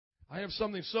I have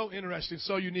something so interesting,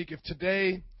 so unique. If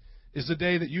today is the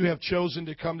day that you have chosen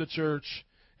to come to church,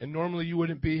 and normally you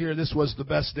wouldn't be here, this was the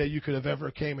best day you could have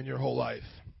ever came in your whole life.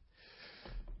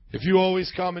 If you always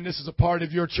come and this is a part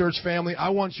of your church family,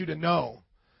 I want you to know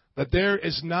that there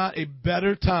is not a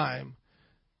better time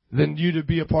than you to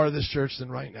be a part of this church than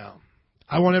right now.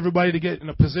 I want everybody to get in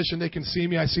a position they can see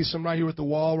me. I see some right here with the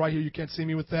wall, right here. You can't see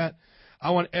me with that.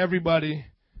 I want everybody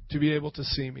to be able to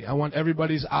see me. I want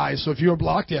everybody's eyes. So if you're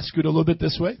blocked, scoot a little bit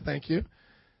this way. Thank you.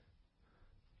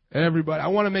 Everybody, I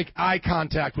want to make eye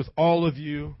contact with all of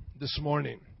you this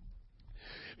morning,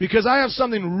 because I have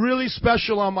something really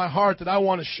special on my heart that I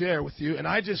want to share with you. And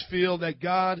I just feel that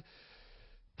God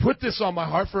put this on my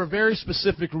heart for a very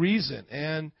specific reason.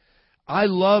 And I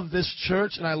love this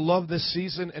church and I love this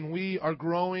season, and we are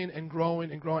growing and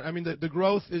growing and growing. I mean, the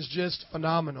growth is just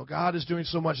phenomenal. God is doing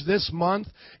so much. This month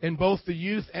in both the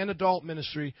youth and adult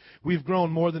ministry, we've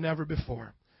grown more than ever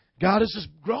before. God is just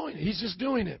growing. He's just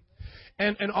doing it.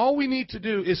 And all we need to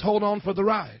do is hold on for the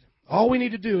ride. All we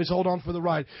need to do is hold on for the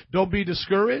ride. Don't be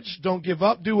discouraged. Don't give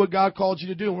up. Do what God called you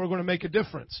to do, and we're going to make a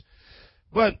difference.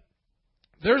 But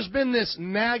there's been this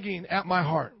nagging at my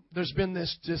heart. There's been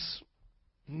this just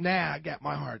nag at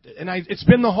my heart. And it's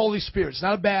been the Holy Spirit. It's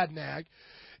not a bad nag.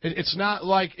 It's not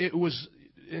like it was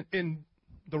in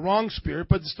the wrong spirit,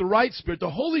 but it's the right spirit. The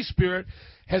Holy Spirit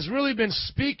has really been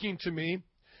speaking to me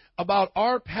about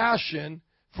our passion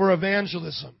for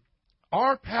evangelism.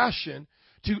 Our passion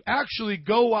to actually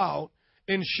go out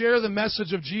and share the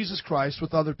message of Jesus Christ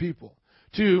with other people.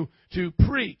 To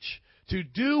preach. To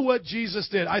do what Jesus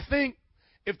did. I think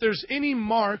if there's any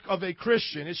mark of a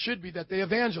Christian, it should be that they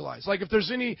evangelize. Like if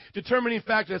there's any determining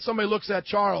factor that somebody looks at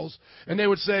Charles and they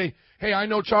would say, hey, I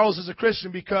know Charles is a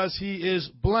Christian because he is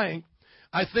blank.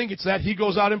 I think it's that he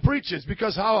goes out and preaches,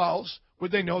 because how else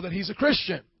would they know that he's a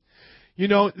Christian? You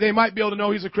know, they might be able to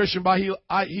know he's a Christian by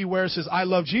he wears his I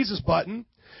love Jesus button.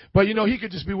 But, you know, he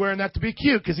could just be wearing that to be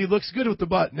cute because he looks good with the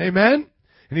button. Amen?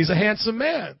 And he's a handsome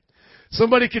man.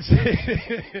 Somebody could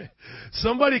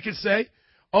say,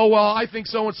 oh, well, I think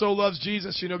so-and-so loves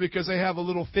Jesus, you know, because they have a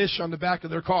little fish on the back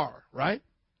of their car, right?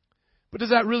 But does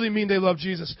that really mean they love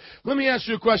Jesus? Let me ask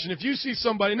you a question. If you see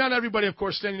somebody, not everybody, of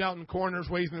course, standing out in corners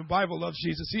waving the Bible loves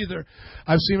Jesus either.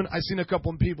 I've seen a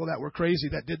couple of people that were crazy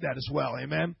that did that as well.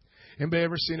 Amen? Anybody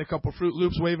ever seen a couple of Fruit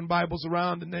Loops waving Bibles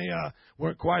around and they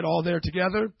weren't quite all there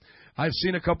together? I've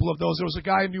seen a couple of those. There was a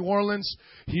guy in New Orleans.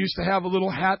 He used to have a little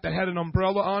hat that had an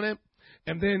umbrella on it,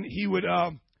 and then he would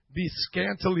be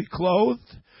scantily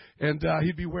clothed, and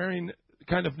he'd be wearing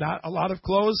kind of not a lot of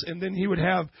clothes, and then he would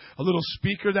have a little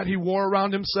speaker that he wore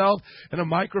around himself and a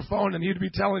microphone, and he'd be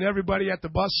telling everybody at the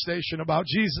bus station about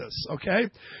Jesus, okay?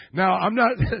 Now, I'm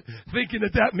not thinking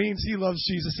that means he loves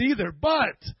Jesus either,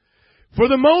 but for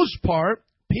the most part,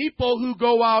 people who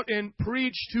go out and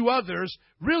preach to others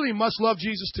really must love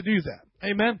Jesus to do that.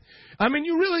 Amen? I mean,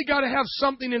 you really got to have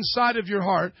something inside of your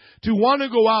heart to want to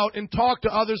go out and talk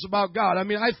to others about God. I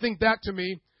mean, I think that to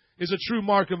me is a true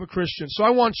mark of a Christian. So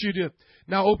I want you to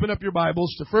now open up your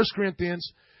Bibles to 1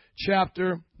 Corinthians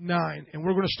chapter 9. And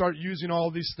we're going to start using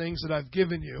all these things that I've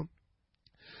given you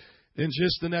in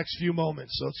just the next few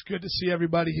moments. So it's good to see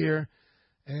everybody here.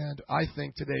 And I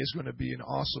think today is going to be an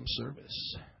awesome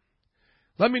service.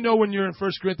 Let me know when you're in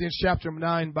 1 Corinthians chapter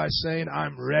 9 by saying,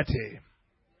 I'm ready.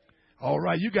 All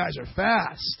right, you guys are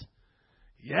fast.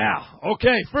 Yeah,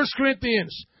 okay. 1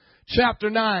 Corinthians chapter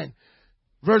 9,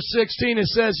 verse 16, it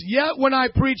says, yet when I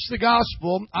preach the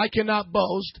gospel, I cannot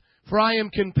boast, for I am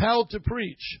compelled to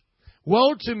preach.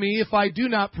 Woe to me if I do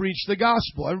not preach the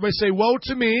gospel. Everybody say, woe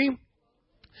to me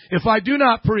if I do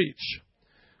not preach.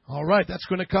 All right, that's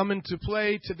going to come into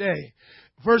play today.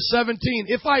 Verse 17,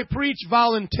 if I preach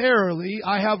voluntarily,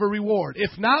 I have a reward.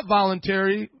 If not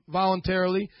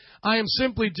voluntarily, I am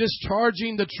simply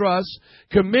discharging the trust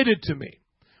committed to me.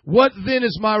 What then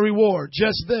is my reward?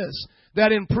 Just this,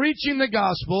 that in preaching the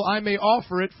gospel, I may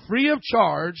offer it free of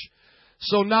charge,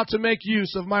 so not to make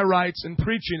use of my rights in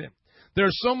preaching it.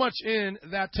 There's so much in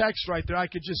that text right there, I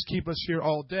could just keep us here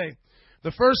all day.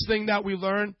 The first thing that we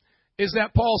learn is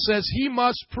that Paul says he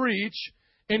must preach,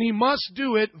 and he must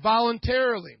do it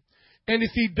voluntarily. And if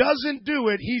he doesn't do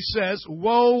it, he says,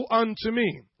 woe unto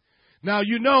me. Now,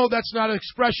 you know that's not an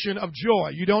expression of joy.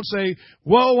 You don't say,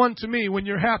 woe unto me when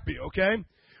you're happy, okay?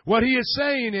 What he is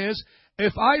saying is,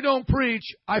 if I don't preach,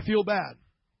 I feel bad.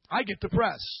 I get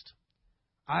depressed.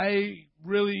 I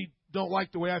really don't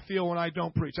like the way I feel when I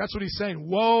don't preach. That's what he's saying.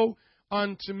 Woe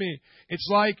unto me. It's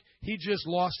like he just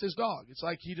lost his dog. It's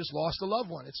like he just lost a loved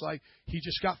one. It's like he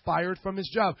just got fired from his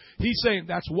job. He's saying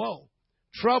that's woe.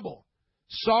 Trouble.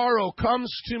 Sorrow comes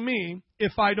to me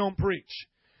if I don't preach.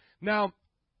 Now,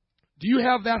 Do you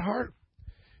have that heart?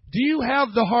 Do you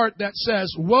have the heart that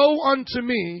says, woe unto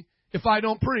me if I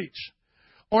don't preach?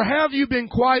 Or have you been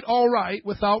quite all right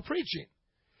without preaching?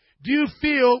 Do you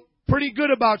feel pretty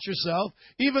good about yourself,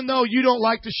 even though you don't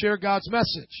like to share God's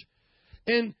message?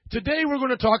 And today we're going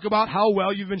to talk about how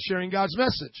well you've been sharing God's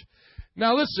message.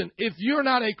 Now listen, if you're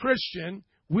not a Christian,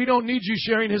 we don't need you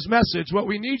sharing His message. What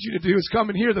we need you to do is come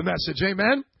and hear the message.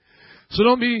 Amen? So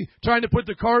don't be trying to put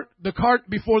the cart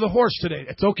before the horse today.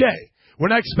 It's okay. We're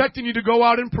not expecting you to go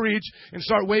out and preach and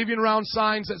start waving around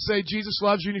signs that say Jesus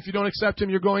loves you, and if you don't accept Him,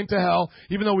 you're going to hell,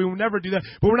 even though we will never do that.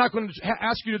 But we're not going to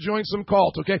ask you to join some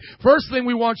cult, okay? First thing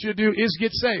we want you to do is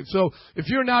get saved. So if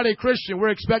you're not a Christian, we're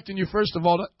expecting you, first of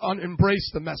all, to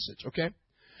embrace the message, okay?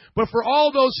 But for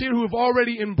all those here who have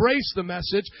already embraced the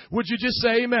message, would you just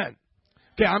say amen?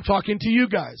 Okay, I'm talking to you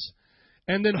guys.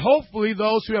 And then hopefully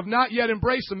those who have not yet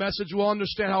embraced the message will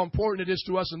understand how important it is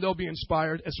to us, and they'll be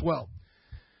inspired as well.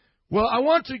 Well, I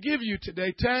want to give you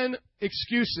today 10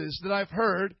 excuses that I've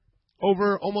heard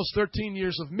over almost 13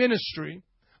 years of ministry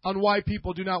on why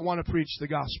people do not want to preach the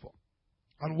gospel.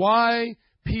 On why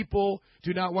people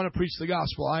do not want to preach the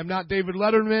gospel. I'm not David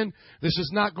Letterman. This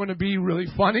is not going to be really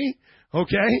funny,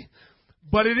 okay?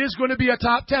 But it is going to be a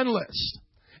top 10 list.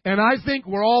 And I think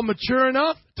we're all mature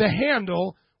enough to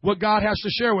handle what God has to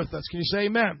share with us. Can you say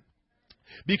amen?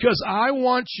 Because I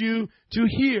want you to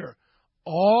hear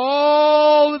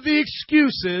all of the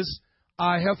excuses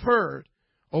I have heard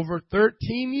over 13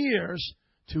 years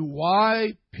to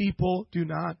why people do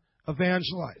not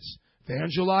evangelize.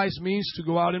 Evangelize means to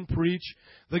go out and preach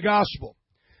the gospel.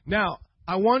 Now,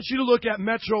 I want you to look at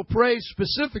Metro Praise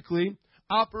specifically,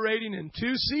 operating in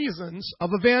 2 seasons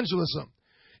of evangelism.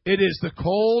 It is the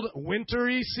cold,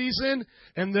 wintry season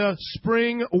and the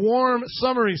spring, warm,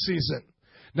 summery season.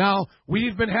 Now,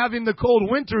 we've been having the cold,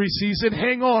 wintry season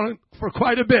hang on for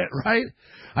quite a bit, right?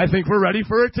 I think we're ready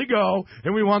for it to go,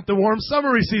 and we want the warm,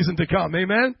 summery season to come.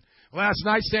 Amen? Last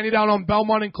night, standing down on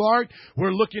Belmont and Clark,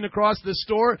 we're looking across this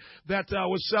store that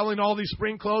was selling all these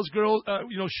spring clothes, girls,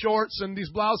 shorts and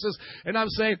these blouses, and I'm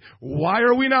saying, why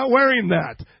are we not wearing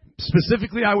that?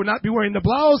 Specifically, I would not be wearing the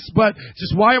blouse, but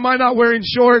just why am I not wearing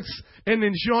shorts and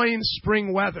enjoying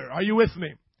spring weather? Are you with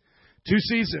me? 2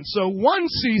 seasons. So 1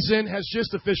 season has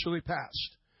just officially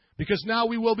passed, because now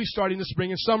we will be starting the spring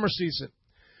and summer season.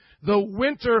 The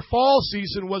winter-fall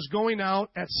season was going out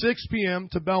at 6 p.m.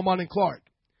 to Belmont and Clark.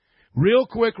 Real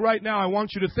quick right now, I want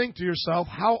you to think to yourself,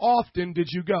 how often did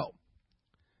you go?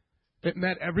 It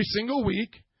met every single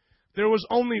week. There was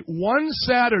only 1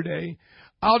 Saturday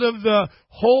out of the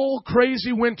whole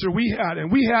crazy winter we had.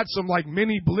 And we had some like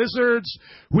mini blizzards.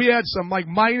 We had some like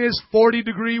minus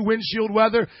 40-degree windshield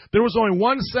weather. There was only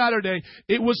 1 Saturday.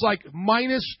 It was like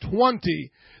minus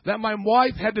 20 that my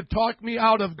wife had to talk me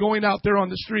out of going out there on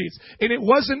the streets. And it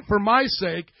wasn't for my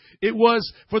sake. It was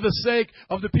for the sake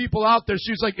of the people out there.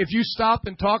 She was like, if you stop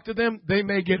and talk to them, they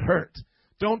may get hurt.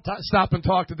 Don't stop and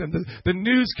talk to them. The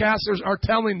newscasters are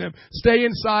telling them, stay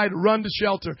inside, run to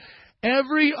shelter.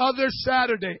 Every other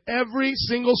Saturday, every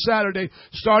single Saturday,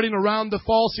 starting around the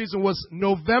fall season, was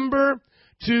November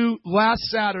to last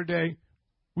Saturday.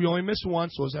 We only missed one,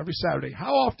 so it was every Saturday.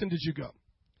 How often did you go?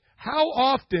 How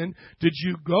often did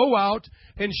you go out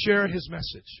and share His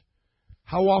message?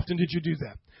 How often did you do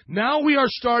that? Now we are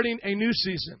starting a new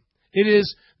season. It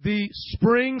is the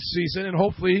spring season, and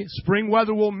hopefully spring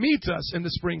weather will meet us in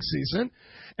the spring season.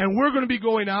 And we're going to be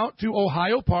going out to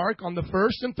Ohio Park on the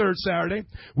 1st and 3rd Saturday,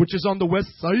 which is on the west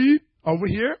side over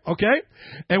here, okay?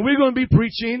 And we're going to be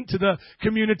preaching to the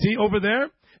community over there.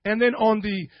 And then on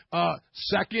the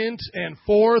 2nd and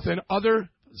 4th and other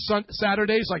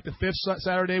Saturdays, like the 5th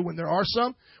Saturday when there are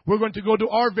some, we're going to go to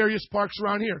our various parks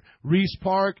around here. Reese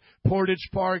Park, Portage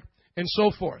Park, and so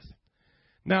forth.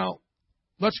 Now,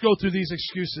 let's go through these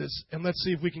excuses, and let's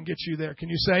see if we can get you there. Can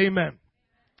you say amen?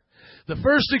 The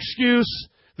first excuse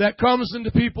that comes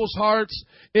into people's hearts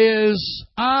is,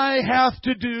 I have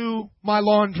to do my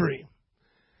laundry.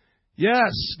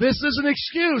 Yes, this is an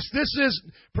excuse.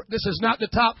 This is not the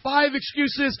top 5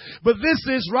 excuses, but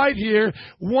this is right here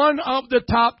one of the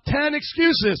top 10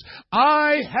 excuses.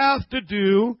 I have to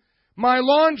do my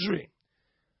laundry.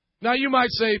 Now you might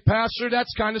say, Pastor,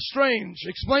 that's kind of strange.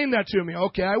 Explain that to me.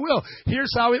 Okay, I will.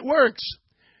 Here's how it works.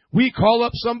 We call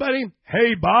up somebody.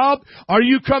 Hey, Bob, are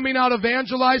you coming out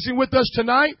evangelizing with us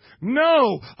tonight?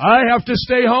 No, I have to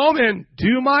stay home and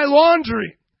do my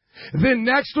laundry. Then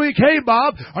next week, hey,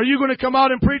 Bob, are you going to come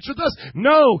out and preach with us?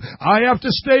 No, I have to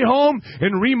stay home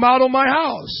and remodel my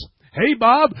house. Hey,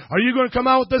 Bob, are you going to come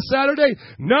out this Saturday?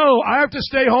 No, I have to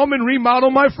stay home and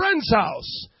remodel my friend's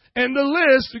house. And the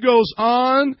list goes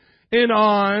on and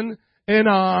on and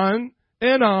on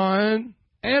and on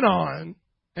and on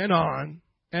and on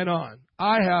and on.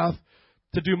 I have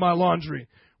to do my laundry.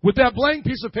 With that blank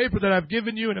piece of paper that I've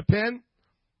given you and a pen,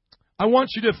 I want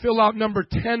you to fill out number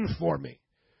 10 for me.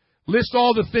 List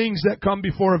all the things that come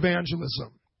before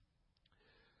evangelism.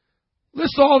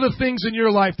 List all the things in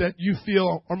your life that you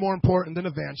feel are more important than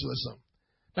evangelism.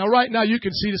 Now, right now, you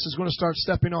can see this is going to start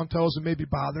stepping on toes and maybe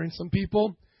bothering some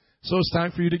people. So it's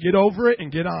time for you to get over it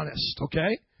and get honest,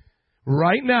 okay?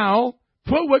 Right now,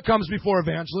 put what comes before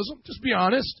evangelism. Just be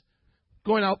honest.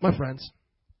 Going out with my friends,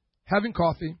 having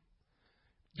coffee,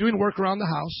 doing work around the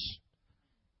house,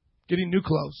 getting new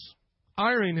clothes,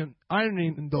 ironing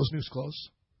those new clothes,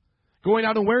 going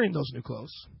out and wearing those new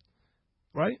clothes,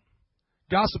 right?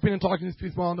 Gossiping and talking to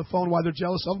people on the phone while they're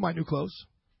jealous of my new clothes,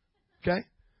 okay?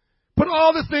 Put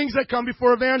all the things that come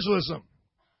before evangelism.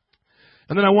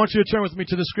 And then I want you to turn with me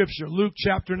to the scripture, Luke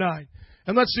chapter 9.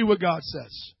 And let's see what God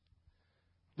says.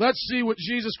 Let's see what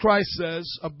Jesus Christ says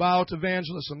about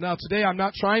evangelism. Now, today I'm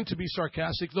not trying to be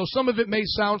sarcastic, though some of it may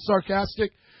sound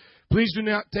sarcastic. Please do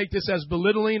not take this as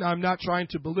belittling. I'm not trying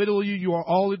to belittle you. You are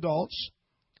all adults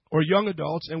or young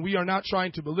adults, and we are not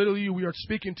trying to belittle you. We are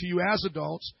speaking to you as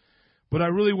adults. But I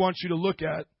really want you to look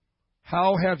at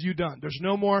how have you done. There's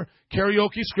no more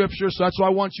karaoke scripture, so that's why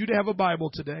I want you to have a Bible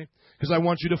today, because I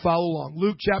want you to follow along.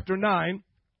 Luke chapter 9,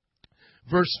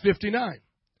 verse 59.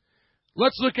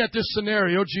 Let's look at this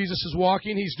scenario. Jesus is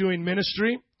walking. He's doing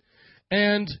ministry.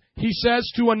 And he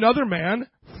says to another man,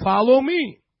 follow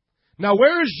me. Now,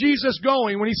 where is Jesus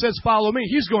going when he says, follow me?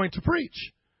 He's going to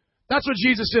preach. That's what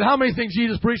Jesus did. How many think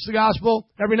Jesus preached the gospel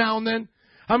every now and then?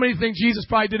 How many think Jesus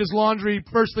probably did his laundry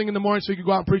first thing in the morning so he could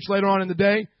go out and preach later on in the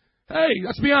day? Hey,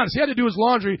 let's be honest. He had to do his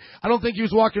laundry. I don't think he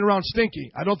was walking around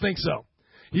stinky. I don't think so.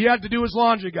 He had to do his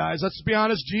laundry, guys. Let's be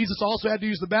honest. Jesus also had to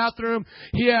use the bathroom.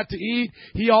 He had to eat.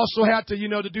 He also had to,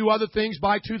 to do other things,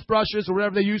 buy toothbrushes or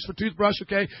whatever they use for toothbrush,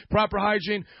 okay? Proper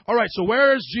hygiene. All right, so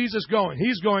where is Jesus going?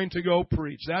 He's going to go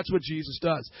preach. That's what Jesus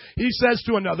does. He says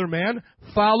to another man,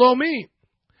 follow me.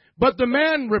 But the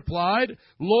man replied,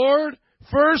 Lord,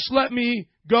 first let me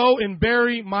go and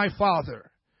bury my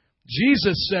father.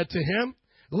 Jesus said to him,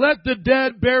 let the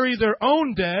dead bury their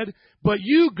own dead, but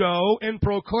you go and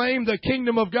proclaim the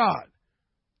kingdom of God.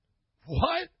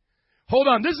 What? Hold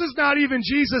on. This is not even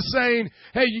Jesus saying,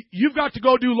 hey, you've got to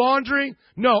go do laundry.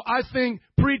 No, I think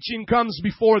preaching comes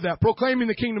before that. Proclaiming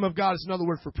the kingdom of God is another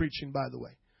word for preaching, by the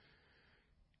way.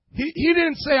 He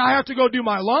didn't say, I have to go do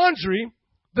my laundry.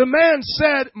 The man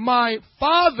said, my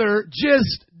father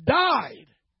just died.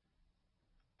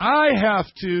 I have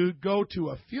to go to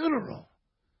a funeral.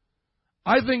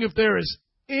 I think if there is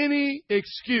any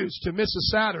excuse to miss a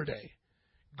Saturday,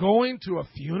 going to a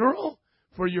funeral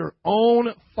for your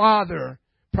own father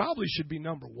probably should be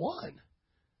number one.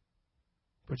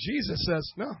 But Jesus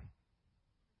says, no.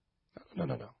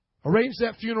 Arrange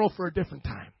that funeral for a different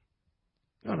time.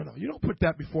 No. You don't put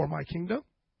that before my kingdom.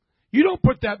 You don't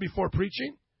put that before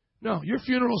preaching. No, your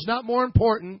funeral is not more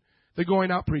important than going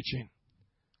out preaching.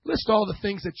 List all the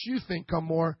things that you think come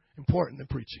more important than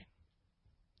preaching.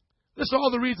 List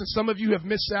all the reasons some of you have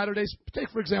missed Saturdays. Take,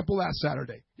 for example, last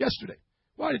Saturday, yesterday.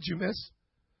 Why did you miss?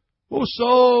 What was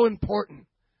so important?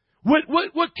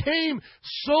 What came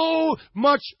so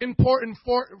much important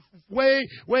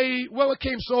what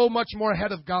came so much more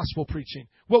ahead of gospel preaching?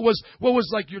 What was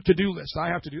like your to-do list? I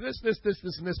have to do this,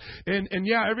 and this. And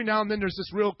yeah, every now and then there's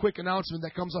this real quick announcement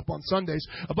that comes up on Sundays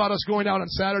about us going out on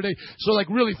Saturday. So like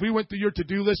really, if we went through your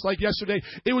to-do list like yesterday,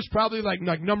 it was probably like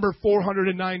number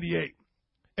 498.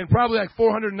 And probably like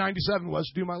 497 was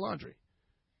do my laundry.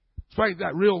 It's probably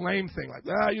that real lame thing, like,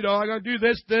 I'm going to do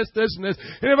this, and this.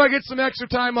 And if I get some extra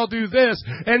time, I'll do this.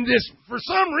 And this, for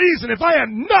some reason, if I had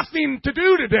nothing to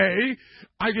do today,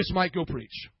 I just might go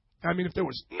preach. I mean, if there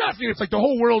was nothing, it's like the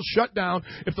whole world shut down.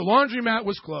 If the laundromat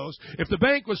was closed, if the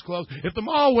bank was closed, if the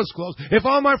mall was closed, if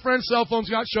all my friends' cell phones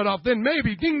got shut off, then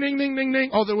maybe, ding, ding, ding, ding, ding,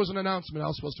 oh, there was an announcement. I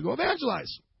was supposed to go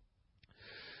evangelize.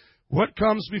 What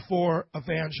comes before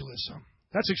evangelism?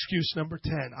 That's excuse number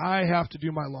 10. I have to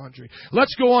do my laundry.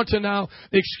 Let's go on to now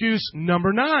excuse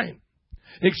number 9.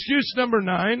 Excuse number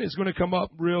 9 is going to come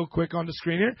up real quick on the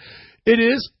screen here. It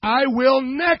is, I will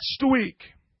next week.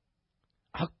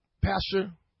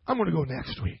 Pastor, I'm going to go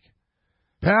next week.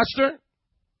 Pastor,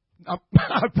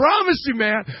 I promise you,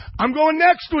 man, I'm going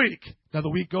next week. Now the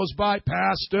week goes by.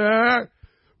 Pastor,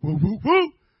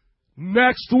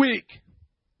 next week.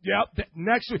 Yep,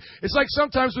 next week. It's like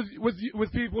sometimes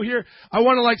with people here, I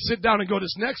want to like sit down and go,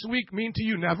 does next week mean to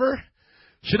you never?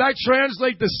 Should I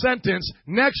translate the sentence,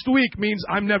 next week means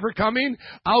I'm never coming?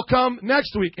 I'll come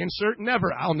next week. Insert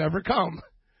never. I'll never come.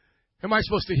 Am I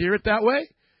supposed to hear it that way?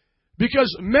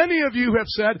 Because many of you have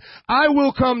said, I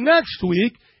will come next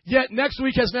week, yet next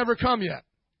week has never come yet.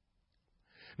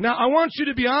 Now, I want you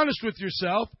to be honest with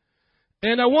yourself,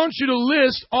 and I want you to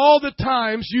list all the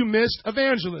times you missed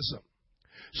evangelism.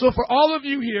 So for all of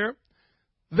you here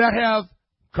that have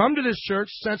come to this church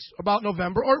since about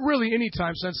November, or really any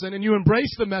time since then, and you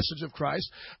embrace the message of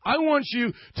Christ, I want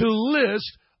you to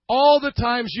list all the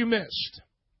times you missed.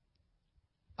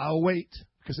 I'll wait,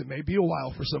 because it may be a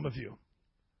while for some of you.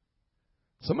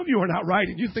 Some of you are not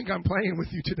writing. You think I'm playing with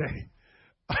you today.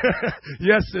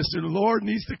 Yes, sister, the Lord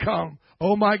needs to come.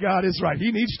 Oh, my God is right.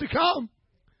 He needs to come.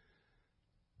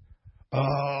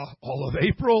 All of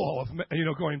April, all of,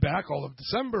 going back, all of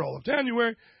December, all of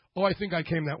January. Oh, I think I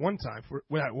came that one time.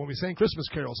 When we sang Christmas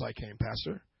carols, I came,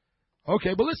 Pastor.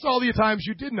 Okay, but list all the times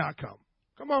you did not come.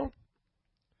 Come on.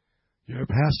 Your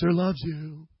pastor loves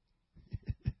you.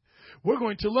 We're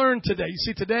going to learn today. You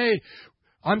see, today,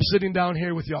 I'm sitting down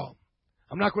here with y'all.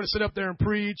 I'm not going to sit up there and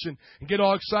preach and get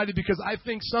all excited, because I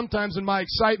think sometimes in my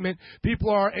excitement, people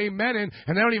are amening,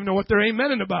 and they don't even know what they're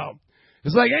amening about.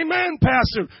 It's like, amen,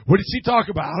 Pastor. What did he talk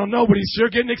about? I don't know, but he's sure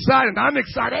getting excited. I'm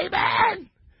excited. Amen.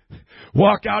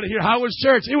 Walk out of here. How was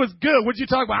church? It was good. What did you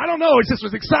talk about? I don't know. It just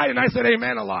was exciting. I said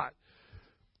amen a lot.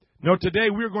 No, today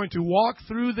we're going to walk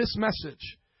through this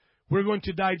message. We're going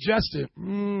to digest it.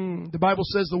 The Bible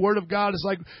says the Word of God is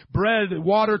like bread,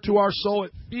 water to our soul.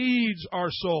 It feeds our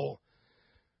soul.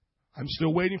 I'm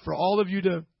still waiting for all of you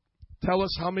to tell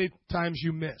us how many times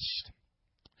you missed.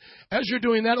 As you're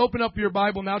doing that, open up your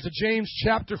Bible now to James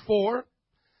chapter 4,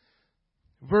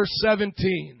 verse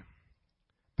 17.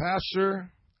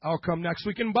 Pastor, I'll come next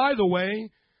week. And by the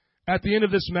way, at the end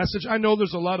of this message, I know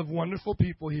there's a lot of wonderful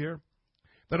people here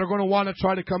that are going to want to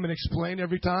try to come and explain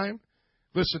every time.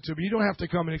 Listen to me. You don't have to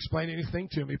come and explain anything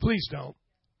to me. Please don't.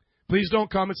 Please don't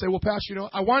come and say, well, Pastor,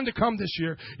 I wanted to come this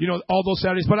year, all those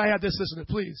Saturdays, but I had this, and that.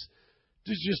 Please.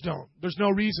 Just don't. There's no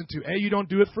reason to. A, you don't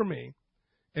do it for me.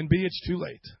 And B, it's too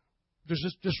late.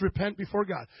 Just repent before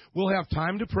God. We'll have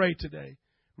time to pray today.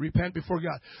 Repent before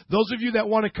God. Those of you that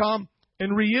want to come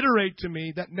and reiterate to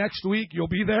me that next week you'll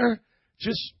be there,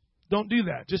 just don't do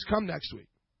that. Just come next week.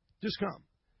 Just come.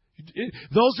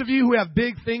 Those of you who have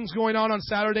big things going on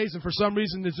Saturdays, and for some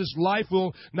reason this life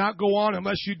will not go on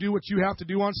unless you do what you have to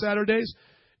do on Saturdays,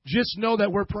 just know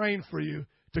that we're praying for you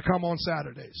to come on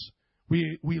Saturdays.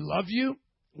 We love you.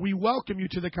 We welcome you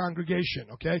to the congregation,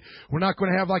 okay? We're not going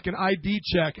to have like an ID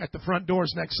check at the front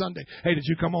doors next Sunday. Hey, did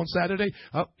you come on Saturday?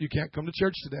 Oh, you can't come to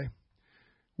church today.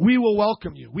 We will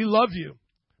welcome you. We love you.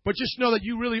 But just know that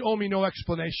you really owe me no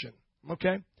explanation,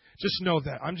 okay? Just know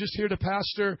that. I'm just here to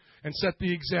pastor and set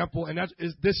the example, and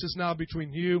this is now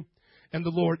between you and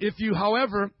the Lord. If you,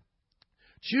 however,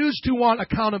 choose to want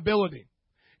accountability,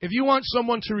 if you want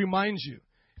someone to remind you,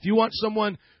 if you want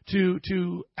someone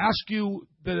to ask you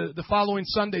the following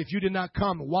Sunday if you did not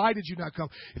come, why did you not come?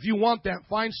 If you want that,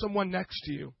 find someone next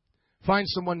to you. Find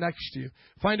someone next to you.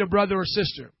 Find a brother or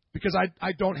sister, because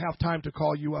I don't have time to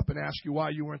call you up and ask you why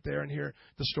you weren't there and hear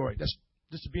the story. That's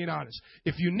just being honest.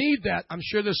 If you need that, I'm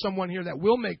sure there's someone here that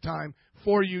will make time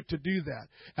for you to do that.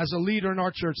 As a leader in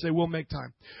our church, they will make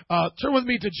time. Turn with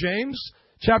me to James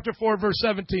chapter 4, verse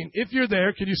 17. If you're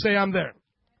there, can you say I'm there?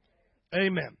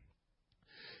 Amen.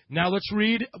 Now let's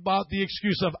read about the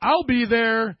excuse of, I'll be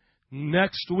there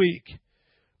next week.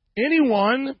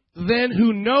 Anyone then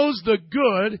who knows the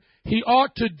good he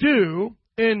ought to do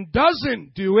and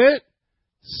doesn't do it,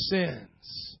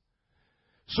 sins.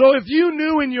 So if you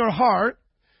knew in your heart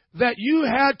that you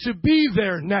had to be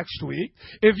there next week,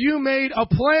 if you made a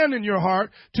plan in your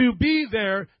heart to be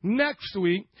there next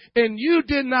week and you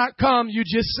did not come, you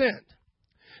just sinned.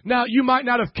 Now, you might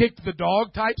not have kicked the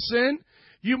dog type sin.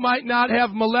 You might not have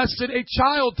molested a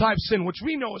child type sin, which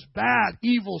we know is bad,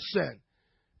 evil sin.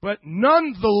 But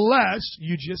nonetheless,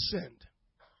 you just sinned.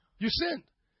 You sinned.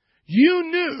 You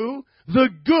knew the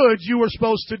good you were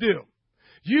supposed to do.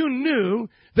 You knew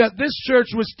that this church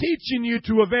was teaching you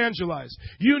to evangelize.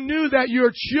 You knew that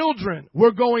your children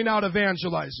were going out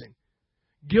evangelizing.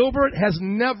 Gilbert has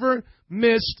never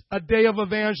missed a day of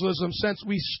evangelism since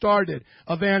we started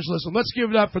evangelism. Let's give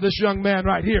it up for this young man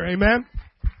right here. Amen.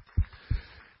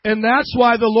 And that's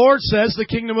why the Lord says the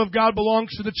kingdom of God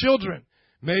belongs to the children.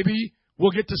 Maybe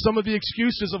we'll get to some of the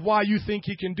excuses of why you think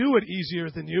He can do it easier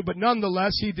than you, but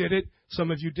nonetheless, He did it. Some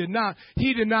of you did not.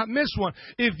 He did not miss one.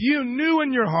 If you knew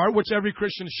in your heart, which every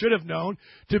Christian should have known,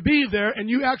 to be there, and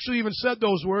you actually even said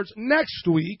those words, next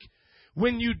week,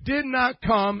 when you did not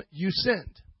come, you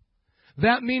sinned.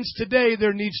 That means today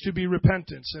there needs to be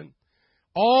repentance. And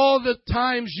all the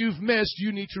times you've missed,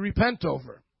 you need to repent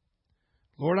over.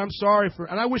 Lord, I'm sorry for,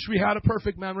 and I wish we had a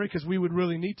perfect memory, because we would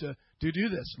really need to to do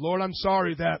this. Lord, I'm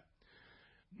sorry that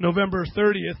November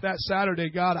 30th, that Saturday,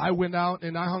 God, I went out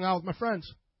and I hung out with my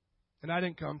friends. And I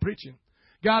didn't come preaching.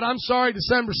 God, I'm sorry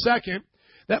December 2nd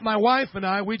that my wife and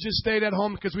I, we just stayed at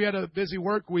home because we had a busy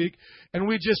work week and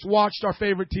we just watched our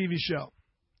favorite TV show.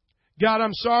 God,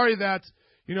 I'm sorry that,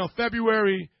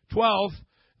 February 12th,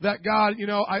 that God,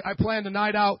 I planned a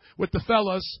night out with the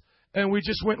fellas and we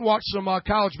just went and watched some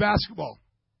college basketball.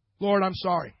 Lord, I'm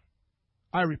sorry.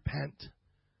 I repent.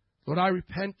 Lord, I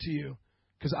repent to you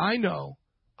because I know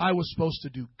I was supposed to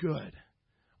do good.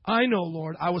 I know,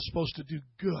 Lord, I was supposed to do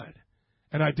good,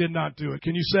 and I did not do it.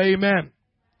 Can you say amen?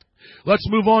 Let's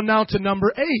move on now to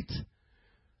number 8.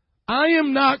 I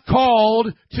am not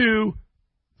called to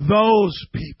those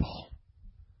people.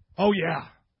 Oh, yeah.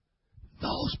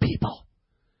 Those people.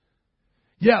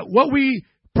 Yeah, what we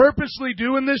purposely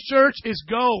do in this church is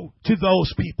go to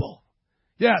those people.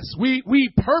 Yes,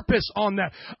 we purpose on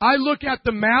that. I look at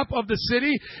the map of the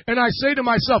city and I say to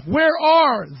myself, where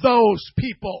are those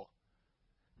people?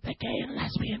 The gay and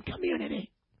lesbian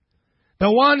community.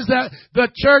 The ones that the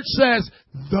church says,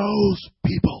 those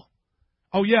people.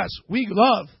 Oh yes, we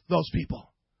love those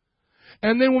people.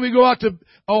 And then when we go out to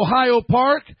Ohio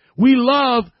Park, we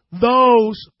love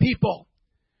those people.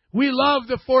 We love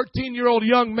the 14-year-old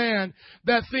young man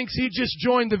that thinks he just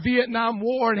joined the Vietnam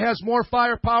War and has more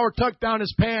firepower tucked down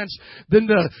his pants than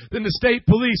the state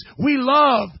police. We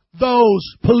love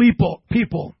those people.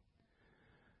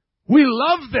 We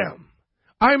love them.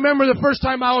 I remember the first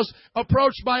time I was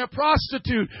approached by a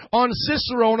prostitute on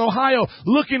Cicero in Ohio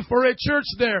looking for a church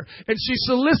there, and she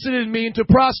solicited me into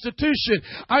prostitution.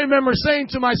 I remember saying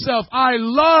to myself, I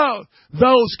love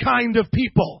those kind of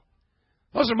people.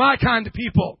 Those are my kind of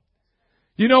people.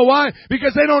 You know why?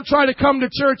 Because they don't try to come to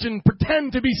church and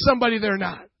pretend to be somebody they're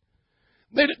not.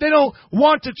 They don't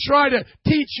want to try to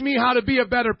teach me how to be a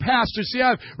better pastor. See, I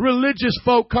have religious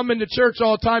folk come into church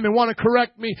all the time and want to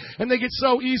correct me, and they get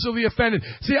so easily offended.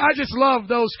 See, I just love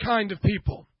those kind of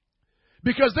people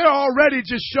because they're already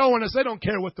just showing us they don't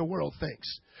care what the world thinks.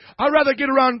 I'd rather get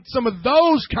around some of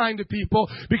those kind of people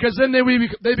because then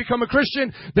they become a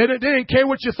Christian. They didn't care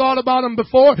what you thought about them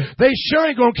before. They sure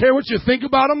ain't going to care what you think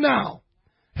about them now.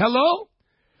 Hello?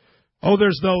 Oh,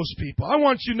 there's those people. I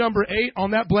want you, number 8,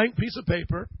 on that blank piece of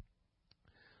paper,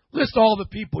 list all the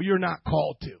people you're not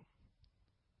called to.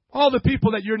 All the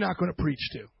people that you're not going to preach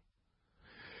to.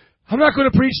 I'm not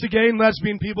going to preach to gay and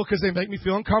lesbian people because they make me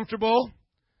feel uncomfortable.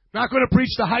 I'm not going to preach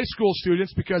to high school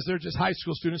students because they're just high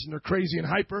school students and they're crazy and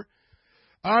hyper.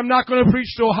 I'm not going to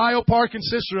preach to Ohio Park and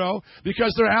Cicero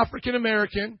because they're African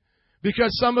American,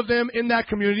 because some of them in that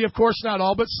community, of course not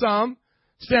all, but some,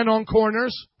 stand on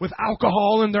corners with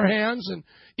alcohol in their hands, and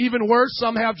even worse,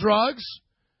 some have drugs,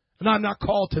 and I'm not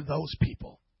called to those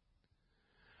people.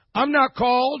 I'm not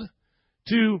called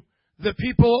to the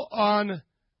people on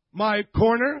my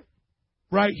corner,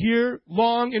 right here,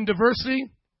 Long in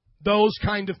Diversity, those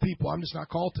kind of people. I'm just not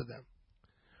called to them.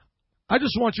 I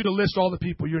just want you to list all the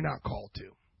people you're not called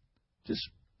to. Just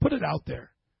put it out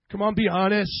there. Come on, be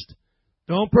honest.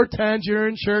 Don't pretend you're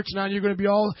in church now and you're going to be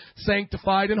all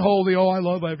sanctified and holy. Oh, I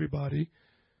love everybody.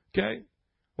 Okay?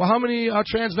 Well, how many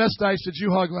transvestites did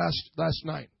you hug last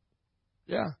night?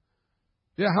 Yeah.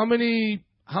 Yeah, how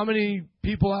many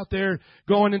people out there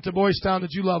going into Boys Town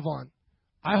did you love on?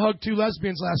 I hugged 2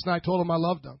 lesbians last night, told them I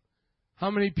loved them.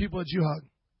 How many people did you hug?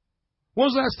 When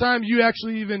was the last time you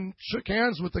actually even shook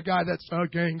hands with the guy that's a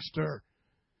gangster?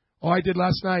 Oh, I did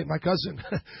last night. My cousin,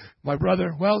 my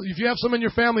brother. Well, if you have some in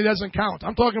your family, it doesn't count.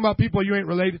 I'm talking about people you ain't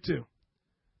related to.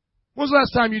 When was the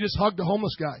last time you just hugged a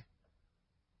homeless guy?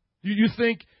 You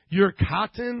think your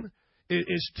cotton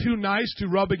is too nice to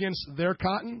rub against their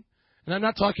cotton? And I'm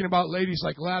not talking about ladies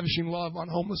like lavishing love on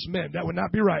homeless men. That would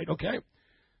not be right, okay?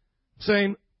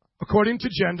 Saying, according to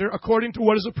gender, according to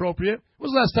what is appropriate.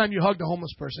 When was the last time you hugged a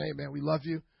homeless person? Hey, man, we love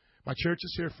you. My church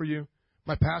is here for you.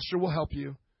 My pastor will help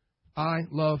you. I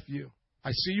love you.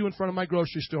 I see you in front of my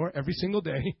grocery store every single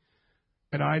day,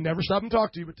 and I never stop and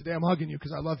talk to you, but today I'm hugging you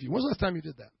because I love you. When was the last time you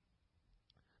did that?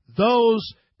 Those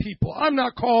people. I'm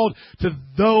not called to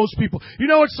those people. You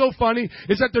know what's so funny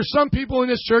is that there's some people in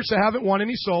this church that haven't won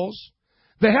any souls.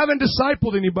 They haven't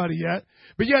discipled anybody yet.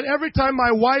 But yet every time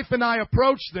my wife and I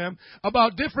approach them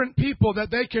about different people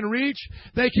that they can reach,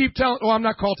 they keep telling, oh, I'm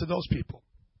not called to those people.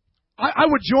 I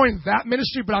would join that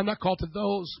ministry, but I'm not called to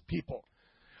those people.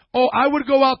 Oh, I would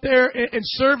go out there and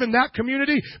serve in that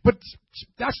community, but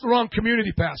that's the wrong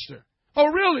community, Pastor. Oh,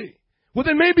 really? Well,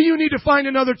 then maybe you need to find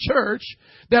another church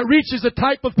that reaches the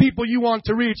type of people you want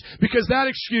to reach, because that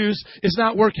excuse is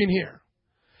not working here.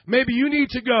 Maybe you need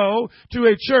to go to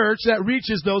a church that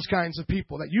reaches those kinds of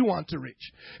people that you want to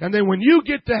reach. And then when you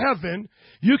get to heaven,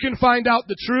 you can find out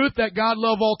the truth that God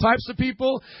loved all types of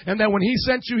people, and that when He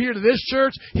sent you here to this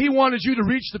church, He wanted you to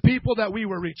reach the people that we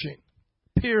were reaching.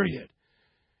 Period.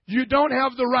 You don't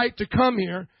have the right to come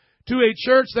here to a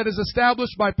church that is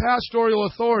established by pastoral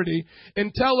authority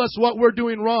and tell us what we're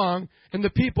doing wrong and the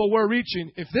people we're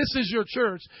reaching. If this is your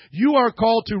church, you are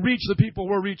called to reach the people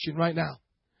we're reaching right now.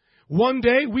 One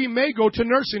day we may go to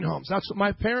nursing homes. That's what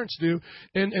my parents do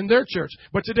in their church.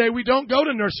 But today we don't go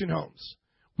to nursing homes.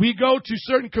 We go to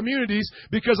certain communities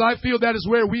because I feel that is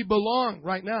where we belong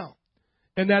right now.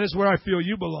 And that is where I feel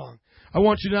you belong. I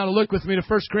want you now to look with me to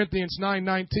 1 Corinthians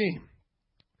 9:19.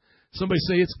 Somebody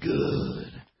say it's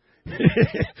good.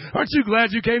 Aren't you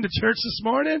glad you came to church this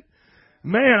morning?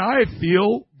 Man, I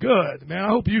feel good. Man, I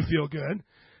hope you feel good.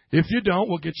 If you don't,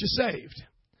 we'll get you saved.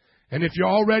 And if you're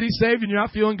already saved and you're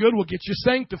not feeling good, we'll get you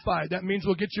sanctified. That means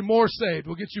we'll get you more saved.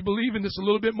 We'll get you believing this a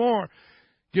little bit more.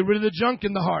 Get rid of the junk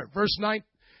in the heart. Verse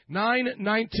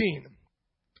 9:19.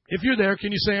 If you're there,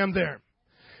 can you say I'm there?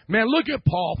 Man, look at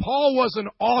Paul. Paul was an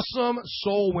awesome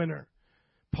soul winner.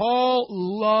 Paul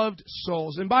loved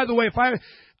souls. And by the way,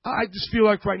 I just feel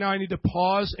like right now I need to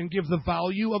pause and give the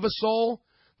value of a soul.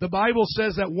 The Bible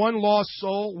says that one lost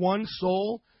soul, one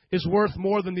soul, is worth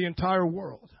more than the entire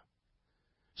world.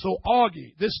 So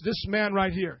Augie, this man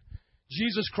right here,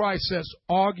 Jesus Christ says,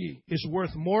 Augie is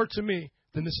worth more to me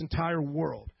than this entire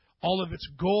world. All of its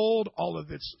gold, all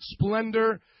of its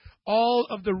splendor, all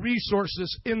of the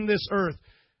resources in this earth.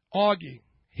 Augie,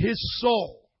 his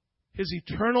soul, his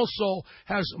eternal soul,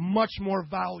 has much more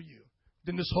value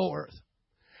than this whole earth.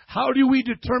 How do we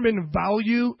determine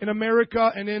value in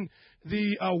America and in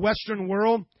the Western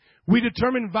world? We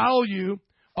determine value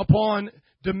upon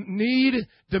the need,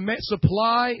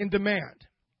 supply, and demand.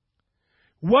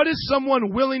 What is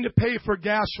someone willing to pay for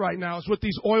gas right now is what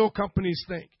these oil companies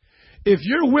think. If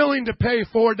you're willing to pay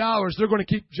 $4, they're going to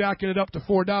keep jacking it up to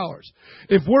 $4.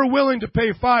 If we're willing to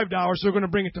pay $5, they're going to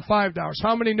bring it to $5.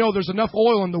 How many know there's enough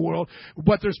oil in the world,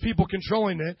 but there's people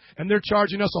controlling it, and they're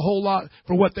charging us a whole lot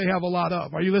for what they have a lot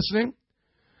of? Are you listening?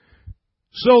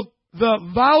 So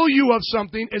the value of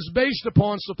something is based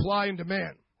upon supply and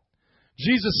demand.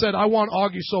 Jesus said, I want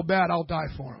Augie so bad, I'll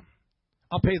die for him.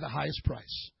 I'll pay the highest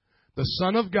price. The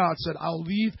Son of God said, I'll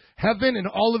leave heaven and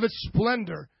all of its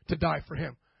splendor to die for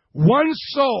him. One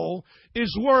soul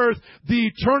is worth the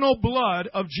eternal blood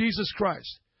of Jesus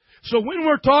Christ. So when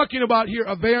we're talking about here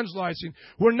evangelizing,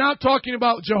 we're not talking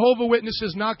about Jehovah's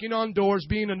Witnesses knocking on doors,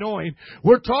 being annoying.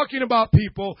 We're talking about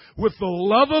people with the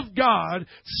love of God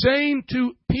saying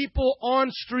to people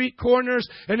on street corners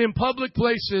and in public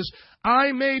places,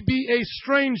 I may be a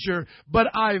stranger, but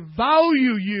I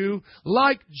value you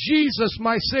like Jesus,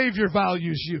 my Savior,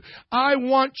 values you. I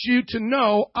want you to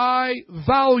know I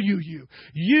value you.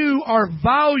 You are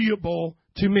valuable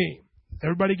to me.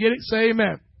 Everybody get it? Say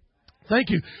amen. Thank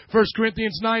you. 1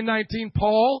 Corinthians 9:19,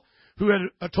 Paul, who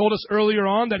had told us earlier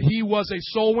on that he was a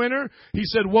soul winner, he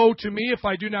said, woe to me if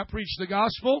I do not preach the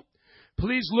gospel.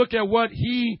 Please look at what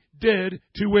he did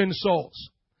to win souls.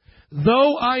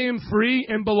 Though I am free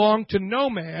and belong to no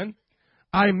man,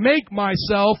 I make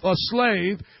myself a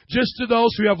slave just to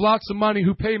those who have lots of money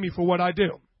who pay me for what I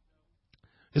do.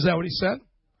 Is that what he said?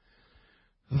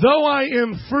 Though I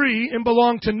am free and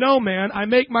belong to no man, I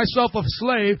make myself a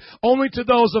slave only to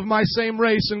those of my same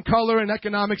race and color and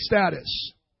economic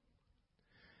status.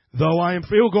 Though I am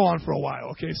free, we'll go on for a while,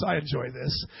 okay, so I enjoy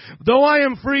this. Though I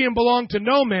am free and belong to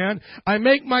no man, I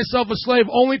make myself a slave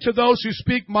only to those who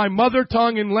speak my mother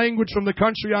tongue and language from the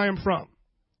country I am from.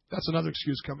 That's another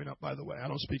excuse coming up, by the way. I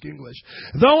don't speak English.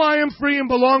 Though I am free and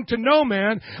belong to no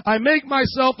man, I make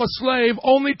myself a slave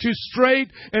only to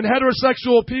straight and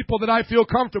heterosexual people that I feel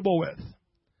comfortable with.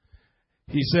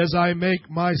 He says, I make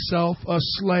myself a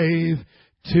slave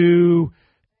to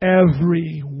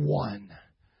everyone.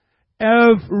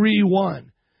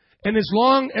 Everyone. And as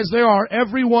long as there are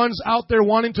everyone's out there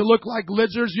wanting to look like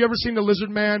lizards, you ever seen the lizard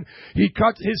man? He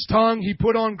cut his tongue, he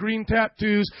put on green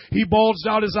tattoos, he bulged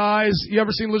out his eyes. You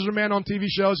ever seen Lizard Man on TV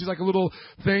shows? He's like a little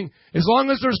thing. As long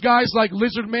as there's guys like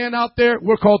Lizard Man out there,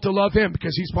 we're called to love him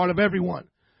because he's part of everyone.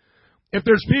 If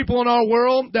there's people in our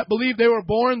world that believe they were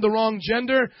born the wrong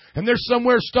gender and they're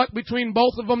somewhere stuck between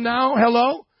both of them now,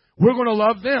 hello, we're going to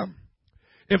love them.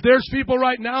 If there's people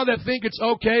right now that think it's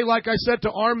okay, like I said,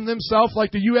 to arm themselves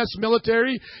like the U.S.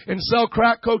 military and sell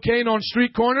crack cocaine on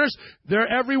street corners, they're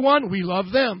everyone. We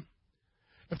love them.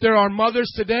 If there are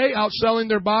mothers today out selling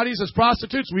their bodies as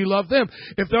prostitutes, we love them.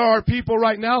 If there are people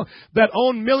right now that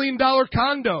own $1 million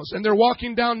condos and they're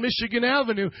walking down Michigan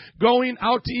Avenue going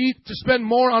out to eat to spend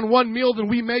more on one meal than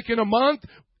we make in a month,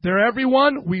 they're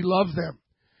everyone. We love them.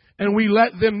 And we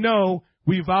let them know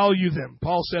we value them.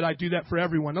 Paul said, I do that for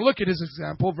everyone. Now look at his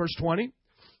example, verse 20.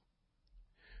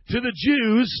 To the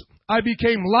Jews, I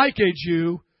became like a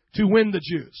Jew to win the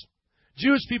Jews.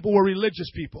 Jewish people were religious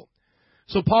people.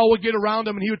 So Paul would get around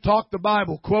them and he would talk the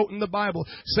Bible, quoting the Bible,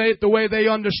 say it the way they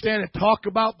understand it, talk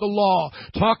about the law,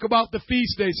 talk about the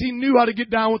feast days. He knew how to get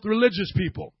down with religious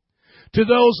people. To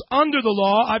those under the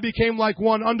law, I became like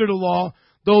one under the law,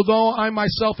 though I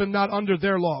myself am not under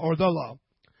their law or the law.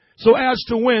 So as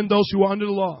to win those who are under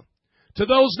the law. To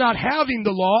those not having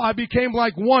the law, I became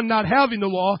like one not having the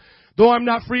law, though I'm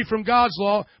not free from God's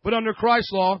law, but under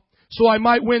Christ's law, so I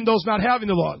might win those not having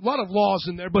the law. A lot of laws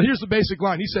in there, but here's the basic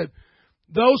line. He said,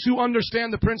 those who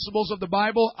understand the principles of the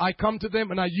Bible, I come to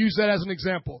them and I use that as an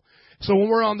example. So when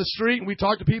we're on the street and we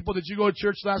talk to people, did you go to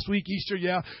church last week, Easter?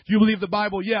 Yeah. Do you believe the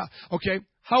Bible? Yeah. Okay.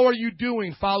 How are you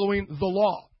doing following the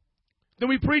law? Then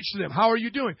we preach to them. How are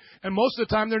you doing? And most of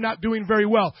the time they're not doing very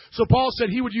well. So Paul said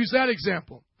he would use that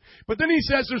example. But then he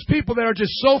says there's people that are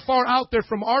just so far out there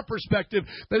from our perspective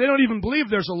that they don't even believe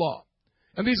there's a law.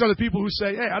 And these are the people who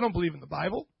say, hey, I don't believe in the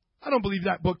Bible. I don't believe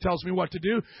that book tells me what to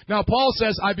do. Now, Paul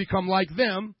says I become like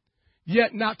them,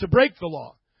 yet not to break the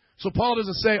law. So Paul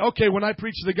doesn't say, okay, when I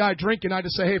preach to the guy drinking, I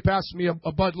just say, hey, pass me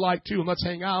a Bud Light too, and let's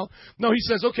hang out. No, he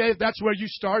says, okay, if that's where you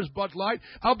start is Bud Light,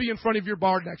 I'll be in front of your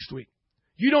bar next week.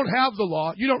 You don't have the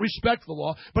law. You don't respect the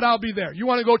law, but I'll be there. You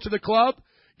want to go to the club?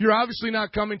 You're obviously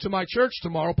not coming to my church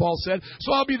tomorrow, Paul said,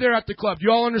 so I'll be there at the club. You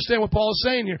all understand what Paul is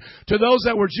saying here. To those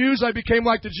that were Jews, I became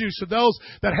like the Jews. To those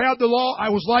that had the law, I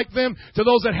was like them. To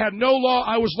those that had no law,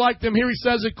 I was like them. Here he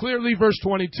says it clearly, verse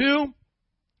 22.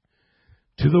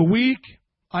 To the weak,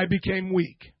 I became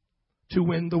weak to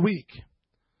win the weak.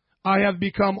 I have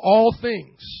become all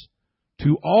things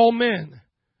to all men,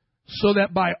 so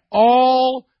that by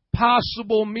all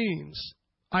possible means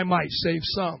I might save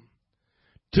some.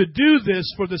 To do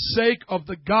this for the sake of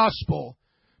the gospel,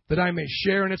 that I may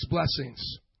share in its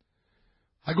blessings.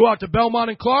 I go out to Belmont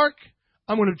and Clark.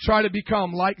 I'm going to try to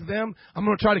become like them. I'm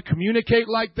going to try to communicate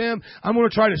like them. I'm going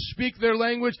to try to speak their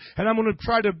language. And I'm going to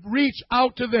try to reach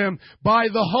out to them by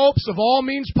the hopes of all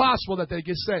means possible that they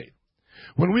get saved.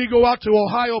 When we go out to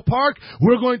Ohio Park,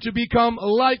 we're going to become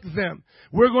like them.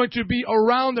 We're going to be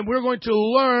around them. We're going to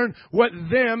learn what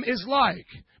them is like.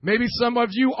 Maybe some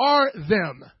of you are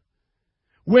them.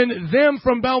 When them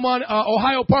from Belmont,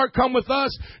 Ohio Park come with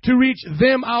us to reach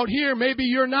them out here, maybe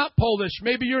you're not Polish,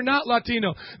 maybe you're not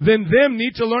Latino, then them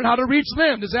need to learn how to reach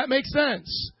them. Does that make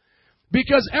sense?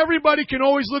 Because everybody can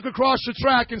always look across the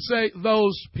track and say,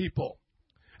 those people.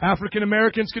 African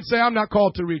Americans could say, I'm not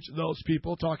called to reach those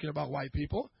people, talking about white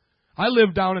people. I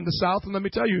live down in the South, and let me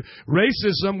tell you,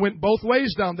 racism went both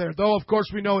ways down there. Though, of course,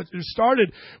 we know it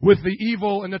started with the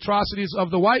evil and atrocities of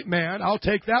the white man. I'll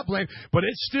take that blame. But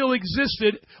it still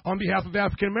existed on behalf of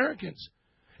African Americans.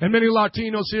 And many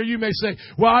Latinos here, you may say,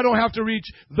 well, I don't have to reach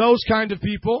those kind of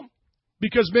people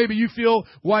because maybe you feel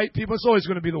white people. It's always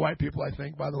going to be the white people, I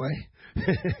think, by the way.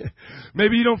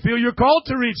 Maybe you don't feel you're called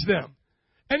to reach them.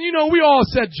 And you know, we all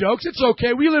said jokes. It's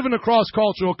okay. We live in a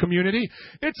cross-cultural community.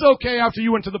 It's okay after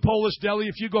you went to the Polish deli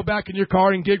if you go back in your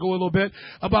car and giggle a little bit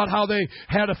about how they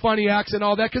had a funny accent and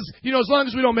all that. Because, you know, as long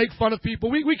as we don't make fun of people,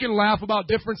 we can laugh about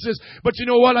differences. But you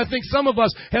know what? I think some of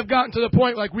us have gotten to the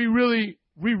point like we really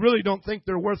don't think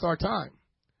they're worth our time.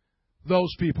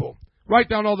 Those people. Write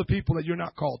down all the people that you're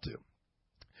not called to.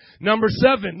 Number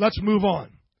 7, let's move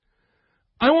on.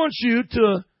 I want you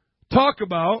to talk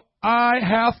about I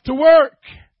have to work.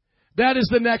 That is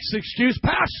the next excuse.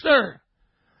 Pastor,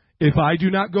 if I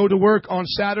do not go to work on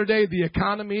Saturday, the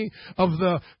economy of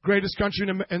the greatest country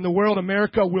in the world,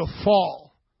 America, will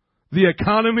fall. The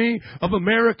economy of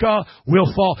America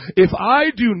will fall. If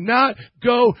I do not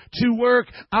go to work,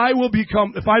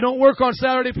 if I don't work on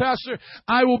Saturday, Pastor,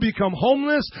 I will become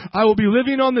homeless. I will be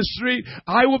living on the street.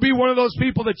 I will be one of those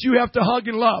people that you have to hug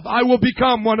and love. I will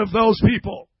become one of those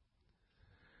people.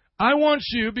 I want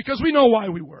you, because we know why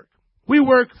we work. We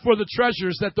work for the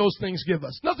treasures that those things give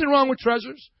us. Nothing wrong with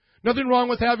treasures. Nothing wrong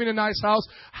with having a nice house.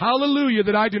 Hallelujah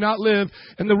that I do not live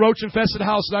in the roach-infested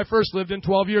house that I first lived in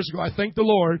 12 years ago. I thank the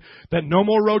Lord that no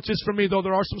more roaches for me, though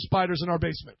there are some spiders in our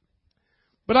basement.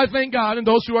 But I thank God, and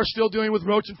those who are still dealing with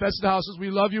roach-infested houses,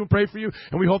 we love you and pray for you,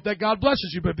 and we hope that God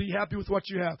blesses you, but be happy with what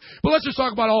you have. But let's just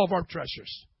talk about all of our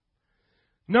treasures.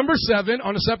 Number 7,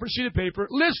 on a separate sheet of paper,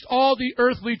 list all the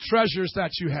earthly treasures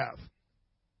that you have.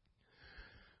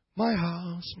 My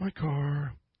house, my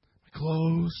car, my my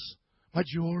clothes, my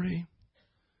jewelry.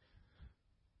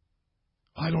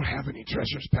 I don't have any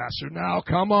treasures, Pastor. Now,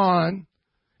 come on.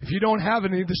 If you don't have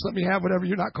any, just let me have whatever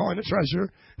you're not calling a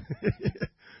treasure.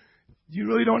 You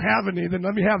really don't have any, then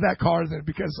let me have that car then,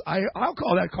 because I'll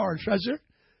call that car a treasure.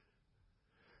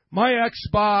 My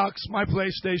Xbox, my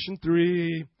PlayStation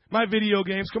 3, my video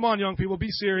games. Come on, young people,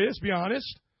 be serious, be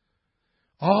honest.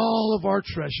 All of our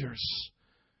treasures.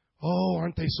 Oh,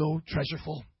 aren't they so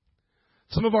treasureful?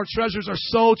 Some of our treasures are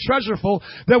so treasureful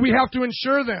that we have to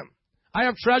insure them. I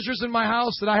have treasures in my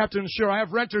house that I have to insure. I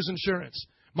have renter's insurance.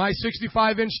 My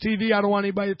 65-inch TV, I don't want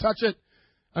anybody to touch it.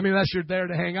 I mean, unless you're there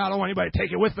to hang out, I don't want anybody to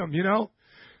take it with them, you know.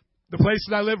 The place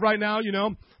that I live right now, you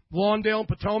know, Lawndale and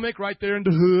Potomac, right there in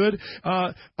the hood.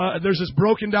 There's this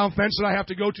broken down fence that I have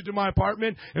to go to my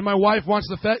apartment, and my wife wants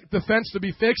the fence to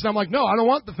be fixed. I'm like, no, I don't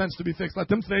want the fence to be fixed. Let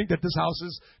them think that this house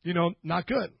is, you know, not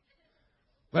good.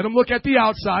 Let them look at the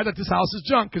outside that this house is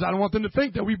junk, because I don't want them to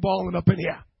think that we balling up in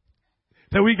here,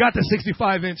 that we got the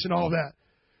 65-inch and all that.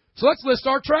 So let's list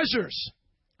our treasures.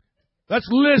 Let's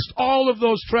list all of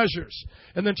those treasures.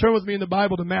 And then turn with me in the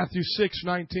Bible to Matthew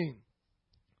 6:19.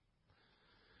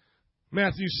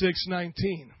 Matthew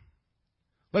 6:19.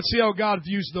 Let's see how God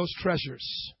views those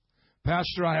treasures.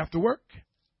 Pastor, I have to work.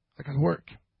 I got to work.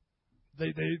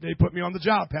 They put me on the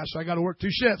job, Pastor. I got to work 2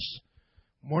 shifts.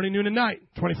 Morning, noon, and night.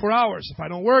 24 hours. If I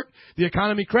don't work, the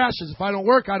economy crashes. If I don't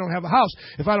work, I don't have a house.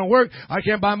 If I don't work, I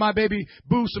can't buy my baby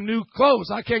Boo some new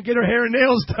clothes. I can't get her hair and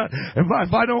nails done.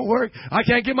 If I don't work, I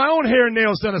can't get my own hair and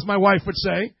nails done, as my wife would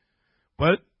say.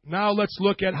 But now let's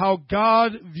look at how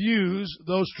God views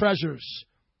those treasures.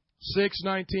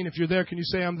 6:19. If you're there, can you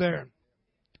say I'm there?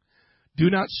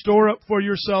 Do not store up for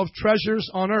yourselves treasures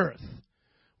on earth,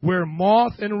 where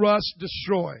moth and rust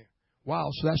destroy.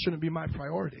 Wow, so that shouldn't be my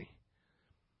priority.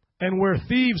 And where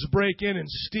thieves break in and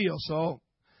steal. So,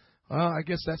 I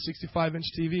guess that 65-inch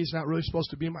TV is not really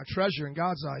supposed to be my treasure in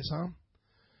God's eyes, huh?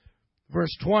 Verse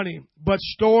 20. But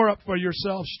store up for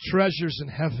yourselves treasures in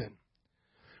heaven,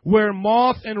 where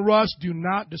moth and rust do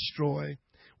not destroy,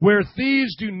 where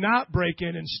thieves do not break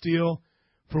in and steal.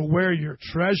 For where your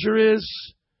treasure is,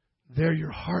 there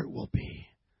your heart will be.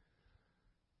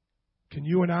 Can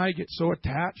you and I get so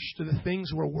attached to the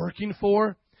things we're working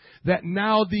for that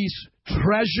now these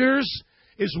treasures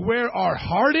is where our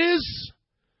heart is?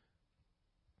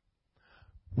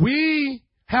 We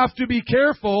have to be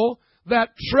careful that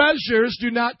treasures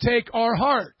do not take our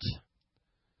heart.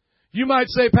 You might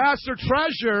say, Pastor,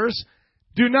 treasures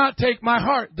do not take my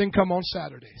heart. Then come on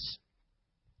Saturdays.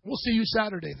 We'll see you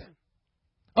Saturday then.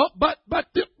 Oh,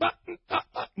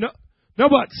 no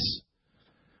buts.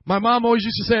 My mom always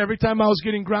used to say every time I was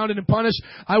getting grounded and punished,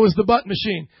 I was the butt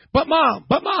machine. But mom,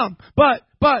 mom,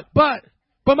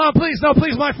 please, no,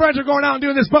 please, my friends are going out and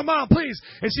doing this, but mom, please.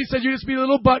 And she said, you just be a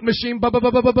little butt machine, but.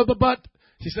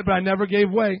 She said, but I never gave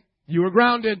way. You were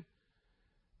grounded.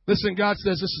 Listen, God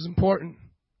says this is important.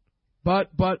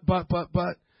 But.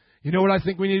 You know what I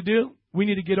think we need to do? We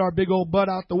need to get our big old butt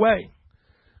out the way.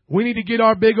 We need to get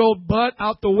our big old butt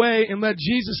out the way and let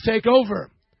Jesus take over.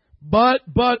 But.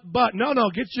 No,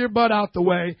 get your butt out the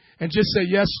way and just say,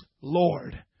 yes,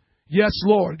 Lord. Yes,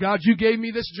 Lord. God, you gave me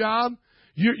this job.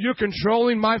 You're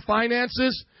controlling my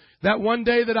finances. That one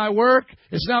day that I work,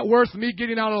 it's not worth me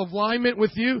getting out of alignment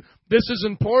with you. This is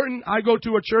important. I go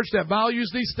to a church that values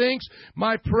these things.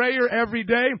 My prayer every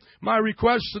day, my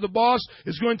request to the boss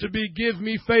is going to be, give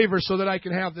me favor so that I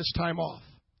can have this time off.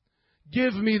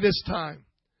 Give me this time.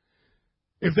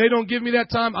 If they don't give me that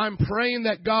time, I'm praying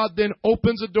that God then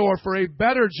opens a door for a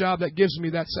better job that gives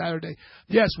me that Saturday.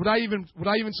 Yes, would I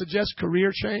even suggest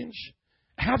career change?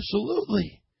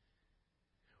 Absolutely.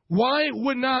 Why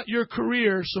would not your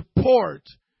career support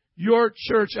your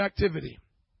church activity?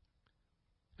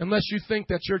 Unless you think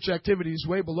that church activity is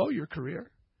way below your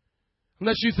career.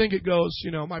 Unless you think it goes,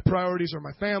 my priorities are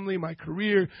my family, my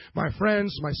career, my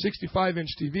friends, my 65-inch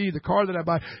TV, the car that I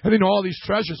buy, and then all these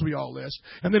treasures we all list.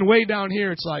 And then way down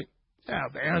here, it's like,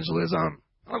 evangelism.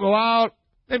 I'll go out,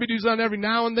 maybe do something every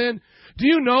now and then. Do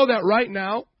you know that right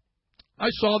now, I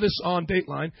saw this on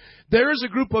Dateline, there is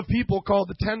a group of people called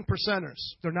the 10 percenters.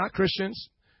 They're not Christians.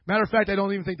 Matter of fact, I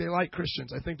don't even think they like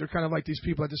Christians. I think they're kind of like these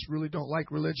people that just really don't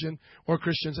like religion or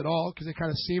Christians at all because they kind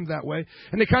of seem that way.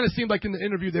 And they kind of seemed like in the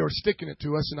interview they were sticking it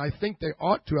to us, and I think they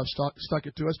ought to have stuck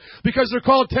it to us because they're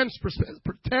called 10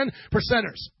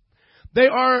 percenters. They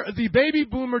are the baby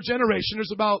boomer generation.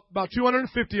 There's about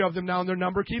 250 of them now, and their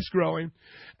number keeps growing.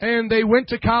 And they went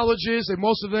to colleges, and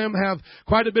most of them have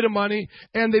quite a bit of money.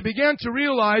 And they began to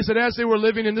realize that as they were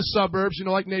living in the suburbs,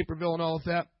 like Naperville and all of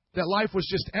that, that life was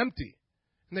just empty.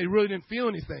 And they really didn't feel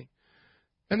anything.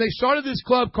 And they started this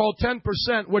club called 10%,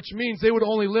 which means they would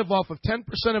only live off of 10%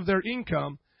 of their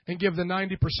income and give the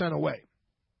 90% away.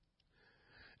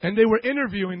 And they were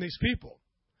interviewing these people.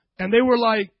 And they were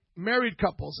like married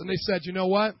couples. And they said, you know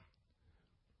what?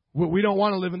 We don't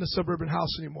want to live in the suburban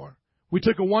house anymore. We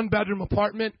took a one-bedroom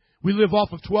apartment. We live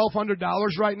off of $1,200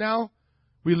 right now.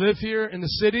 We live here in the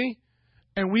city.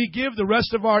 And we give the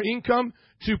rest of our income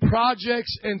to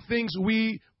projects and things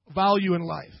we value in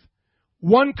life.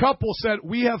 One couple said,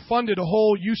 we have funded a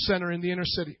whole youth center in the inner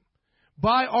city.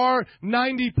 By our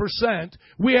 90%,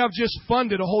 we have just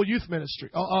funded a whole youth ministry,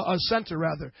 a center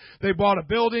rather. They bought a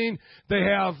building, they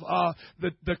have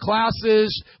the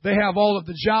classes, they have all of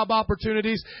the job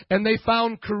opportunities, and they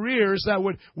found careers that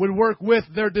would work with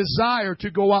their desire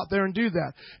to go out there and do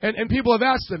that. And people have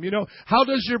asked them, how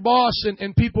does your boss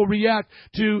and people react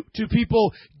to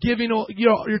people giving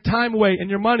your time away and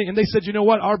your money? And they said, you know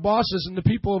what, our bosses and the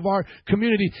people of our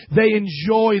community, they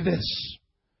enjoy this.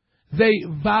 They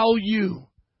value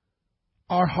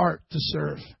our heart to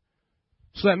serve.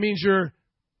 So that means you're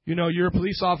a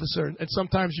police officer, and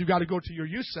sometimes you got to go to your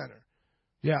youth center.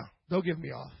 Yeah, they'll give me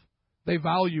off. They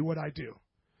value what I do.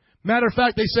 Matter of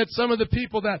fact, they said some of the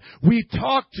people that we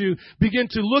talk to begin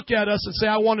to look at us and say,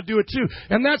 I want to do it too.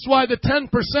 And that's why the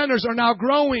 10%ers are now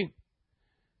growing.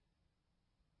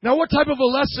 Now, what type of a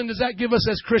lesson does that give us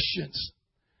as Christians?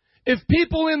 If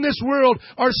people in this world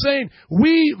are saying,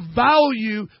 we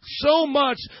value so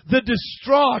much the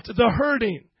distraught, the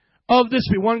hurting of this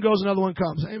people. One goes, another one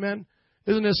comes. Amen.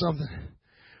 Isn't this something?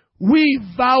 We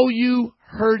value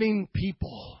hurting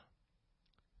people.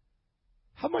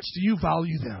 How much do you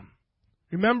value them?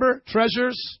 Remember,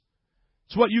 treasures?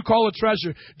 It's what you call a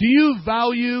treasure. Do you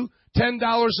value $10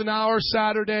 an hour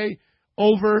Saturday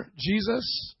over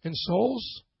Jesus and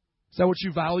souls? Is that what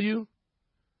you value?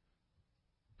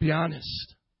 Be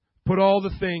honest. Put all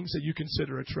the things that you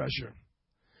consider a treasure.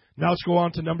 Now let's go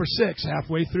on to number 6,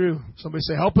 halfway through. Somebody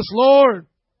say, help us, Lord.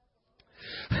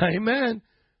 Amen.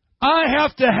 I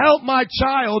have to help my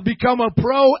child become a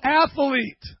pro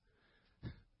athlete.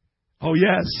 Oh,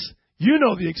 yes. You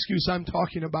know the excuse I'm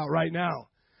talking about right now.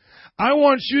 I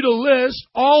want you to list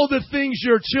all the things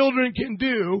your children can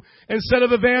do instead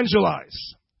of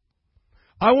evangelize.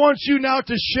 I want you now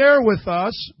to share with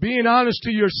us, being honest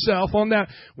to yourself on that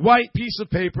white piece of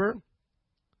paper,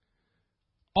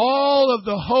 all of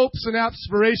the hopes and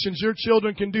aspirations your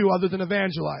children can do other than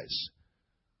evangelize.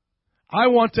 I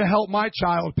want to help my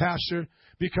child, Pastor,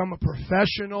 become a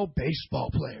professional baseball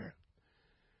player.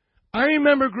 I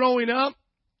remember growing up,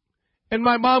 and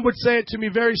my mom would say it to me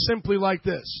very simply like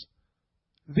this.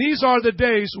 These are the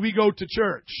days we go to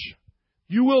church.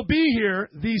 You will be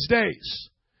here these days.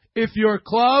 If your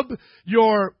club,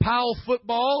 your PAL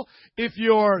football, if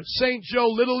your St. Joe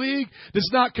Little League does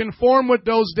not conform with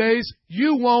those days,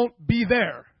 you won't be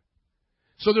there.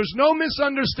 So there's no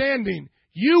misunderstanding.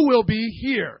 You will be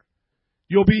here.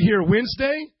 You'll be here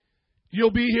Wednesday.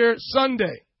 You'll be here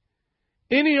Sunday.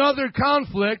 Any other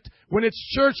conflict, when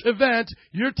it's church event,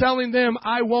 you're telling them,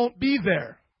 I won't be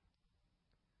there.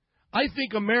 I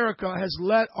think America has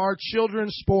let our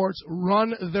children's sports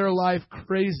run their life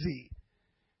crazy.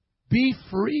 Be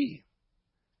free.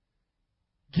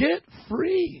 Get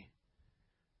free.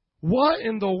 What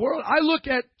in the world? I look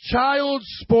at child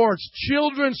sports,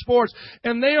 children's sports,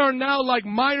 and they are now like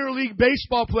minor league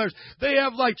baseball players. They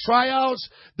have like tryouts.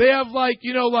 They have like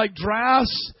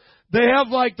drafts. They have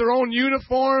like their own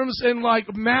uniforms and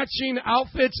like matching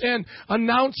outfits and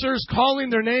announcers calling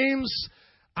their names.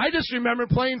 I just remember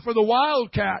playing for the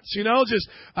Wildcats, just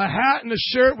a hat and a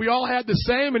shirt. We all had the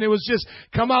same, and it was just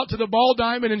come out to the ball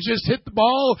diamond and just hit the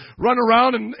ball, run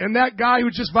around, and that guy who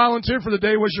just volunteered for the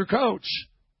day was your coach.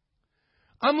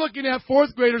 I'm looking at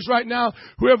 4th graders right now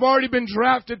who have already been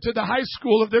drafted to the high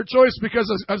school of their choice because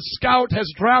a scout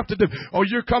has drafted them. Oh,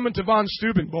 you're coming to Von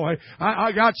Steuben, boy.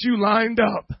 I got you lined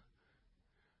up.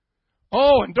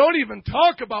 Oh, and don't even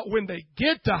talk about when they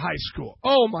get to high school.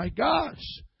 Oh, my gosh.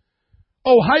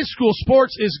 Oh, high school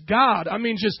sports is God. I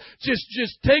mean, just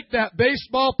take that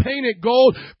baseball, paint it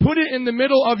gold, put it in the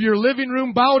middle of your living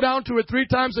room, bow down to it 3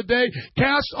 times a day,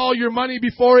 cast all your money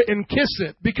before it, and kiss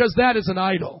it, because that is an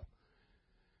idol.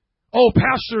 Oh,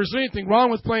 Pastor, is there anything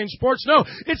wrong with playing sports? No,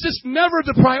 it's just never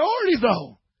the priority,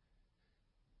 though.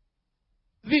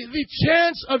 The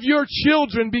chance of your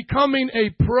children becoming a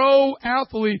pro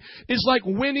athlete is like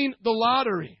winning the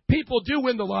lottery. People do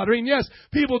win the lottery, and yes,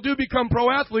 people do become pro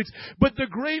athletes, but the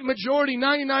great majority,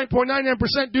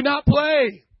 99.99%, do not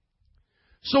play.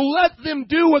 So let them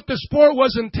do what the sport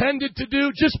was intended to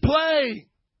do. Just play.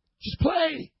 Just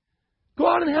play. Go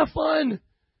out and have fun.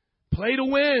 Play to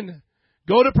win.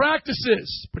 Go to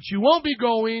practices, but you won't be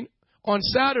going on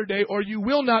Saturday, or you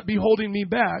will not be holding me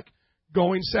back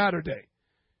going Saturday.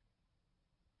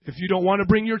 If you don't want to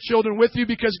bring your children with you,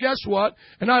 because guess what?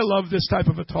 And I love this type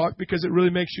of a talk because it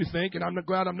really makes you think, and I'm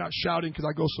glad I'm not shouting because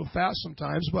I go so fast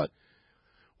sometimes, but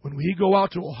when we go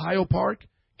out to Ohio Park,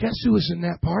 guess who is in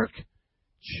that park?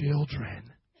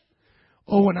 Children.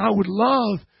 Oh, and I would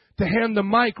love to hand the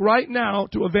mic right now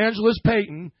to Evangelist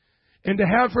Peyton and to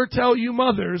have her tell you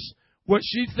mothers what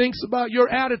she thinks about your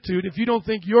attitude if you don't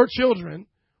think your children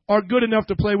are good enough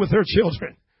to play with her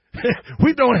children.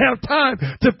 We don't have time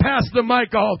to pass the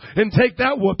mic off and take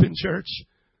that whooping, church.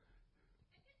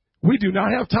 We do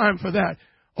not have time for that.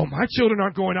 Oh, my children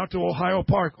aren't going out to Ohio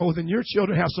Park. Oh, then your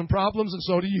children have some problems, and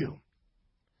so do you.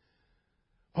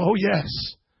 Oh, yes.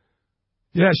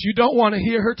 Yes, you don't want to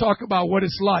hear her talk about what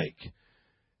it's like.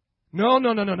 No.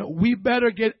 We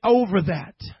better get over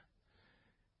that.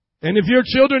 And if your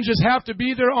children just have to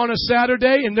be there on a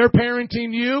Saturday and they're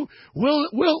parenting you,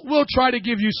 we'll try to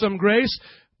give you some grace.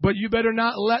 But you better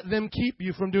not let them keep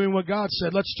you from doing what God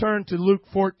said. Let's turn to Luke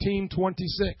 14:26.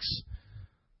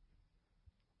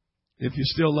 If you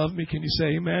still love me, can you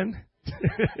say amen?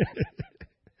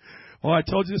 Oh, I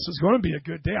told you this was going to be a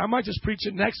good day. I might just preach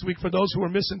it next week for those who are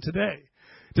missing today.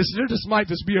 There just might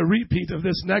just be a repeat of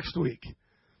this next week.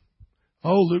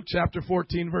 Oh, Luke chapter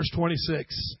 14, verse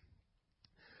 26.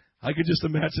 I could just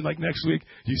imagine, like, next week,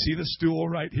 you see the stool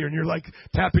right here, and you're like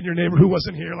tapping your neighbor who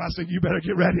wasn't here last week. You better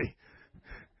get ready.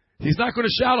 He's not going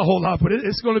to shout a whole lot, but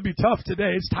it's going to be tough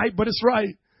today. It's tight, but it's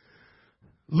right.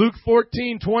 Luke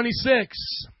 14:26.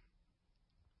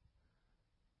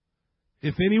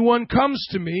 If anyone comes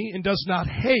to me and does not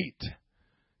hate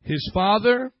his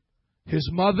father, his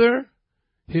mother,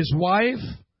 his wife,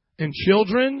 and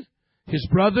children, his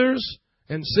brothers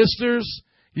and sisters,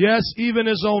 yes, even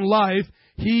his own life,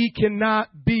 he cannot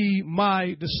be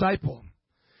my disciple.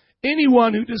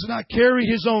 Anyone who does not carry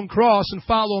his own cross and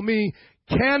follow me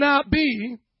cannot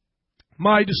be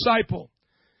my disciple.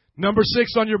 Number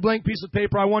 6 on your blank piece of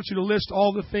paper, I want you to list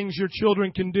all the things your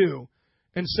children can do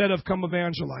instead of come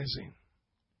evangelizing.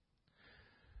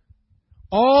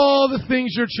 All the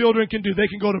things your children can do. They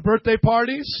can go to birthday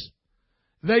parties.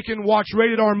 They can watch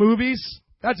rated R movies.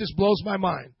 That just blows my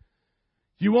mind.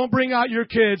 You won't bring out your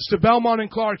kids to Belmont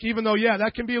and Clark, even though, yeah,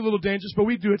 that can be a little dangerous, but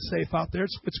we do it safe out there.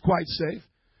 It's quite safe.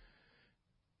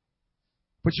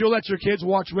 But you'll let your kids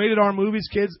watch rated R movies,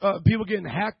 people getting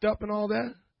hacked up and all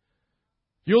that?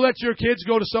 You'll let your kids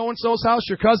go to so-and-so's house,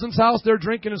 your cousin's house, they're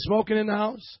drinking and smoking in the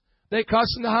house. They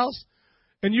cuss in the house.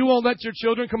 And you won't let your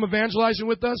children come evangelizing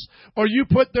with us? Or you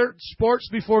put their sports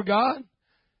before God?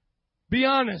 Be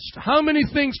honest. How many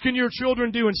things can your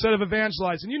children do instead of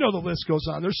evangelizing? You know the list goes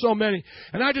on. There's so many.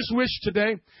 And I just wish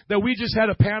today that we just had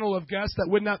a panel of guests that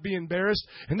would not be embarrassed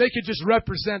and they could just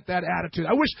represent that attitude.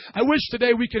 I wish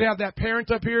today we could have that parent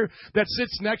up here that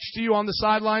sits next to you on the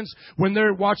sidelines when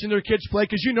they're watching their kids play,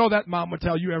 because you know that mom would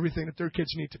tell you everything that their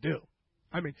kids need to do.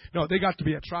 I mean, no, they got to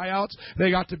be at tryouts.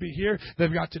 They got to be here.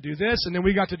 They've got to do this, and then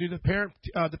we got to do the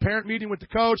parent meeting with the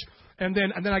coach, and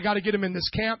then I got to get them in this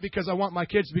camp because I want my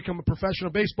kids to become a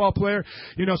professional baseball player.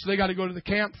 You know, so they got to go to the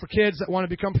camp for kids that want to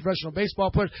become professional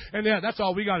baseball players. And yeah, that's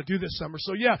all we got to do this summer.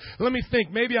 So yeah, let me think.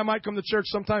 Maybe I might come to church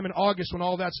sometime in August when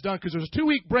all that's done, because there's a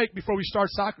 2-week break before we start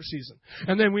soccer season,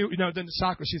 and then then the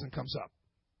soccer season comes up.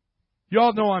 You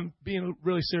all know I'm being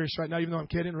really serious right now, even though I'm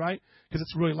kidding, right? Because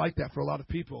it's really like that for a lot of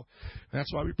people. And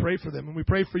that's why we pray for them. And we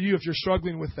pray for you if you're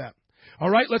struggling with that. All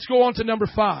right, let's go on to number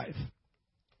 5.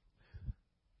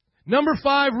 Number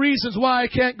 5 reasons why I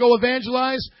can't go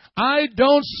evangelize. I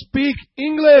don't speak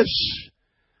English.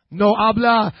 No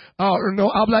habla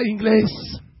inglés.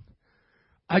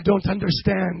 I don't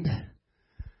understand.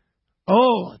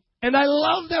 Oh, and I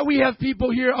love that we have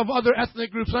people here of other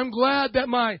ethnic groups. I'm glad that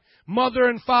my mother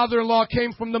and father-in-law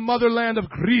came from the motherland of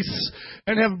Greece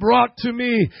and have brought to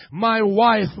me my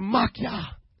wife, Makia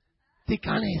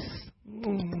Tikanes.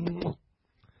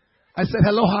 I said,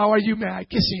 hello, how are you? May I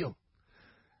kiss you?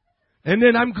 And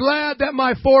then I'm glad that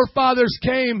my forefathers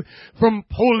came from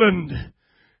Poland.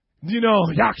 You know,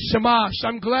 Jak Shamash.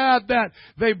 I'm glad that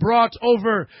they brought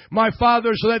over my father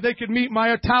so that they could meet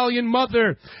my Italian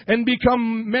mother and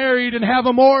become married and have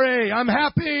amore. I'm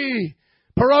happy.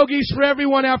 Pierogies for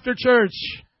everyone after church.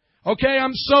 Okay,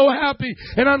 I'm so happy.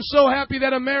 And I'm so happy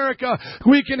that America,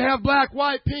 we can have black,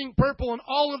 white, pink, purple, and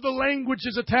all of the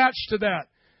languages attached to that.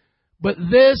 But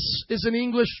this is an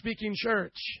English-speaking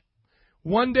church.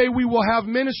 One day we will have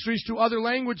ministries to other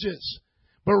languages.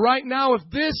 But right now, if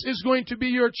this is going to be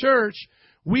your church,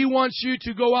 we want you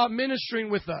to go out ministering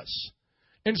with us.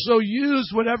 And so use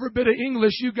whatever bit of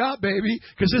English you got, baby,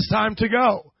 because it's time to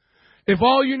go. If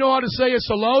all you know how to say is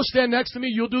hello, stand next to me,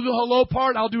 you'll do the hello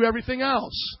part, I'll do everything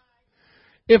else.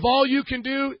 If all you can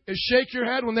do is shake your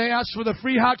head when they ask for the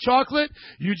free hot chocolate,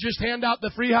 you just hand out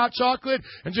the free hot chocolate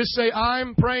and just say,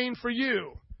 I'm praying for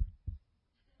you.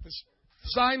 This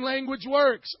sign language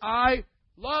works. I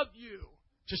love you.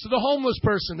 Just to the homeless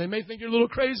person. They may think you're a little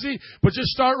crazy, but just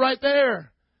start right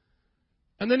there.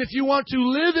 And then if you want to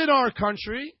live in our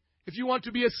country, if you want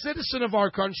to be a citizen of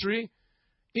our country,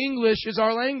 English is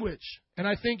our language. And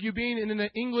I think you being in an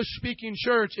English-speaking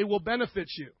church, it will benefit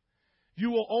you. You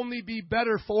will only be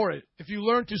better for it. If you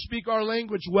learn to speak our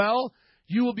language well,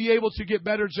 you will be able to get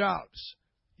better jobs.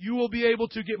 You will be able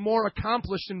to get more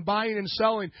accomplished in buying and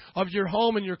selling of your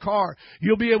home and your car.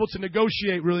 You'll be able to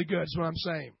negotiate really good, is what I'm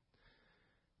saying.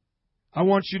 I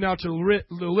want you now to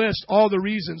list all the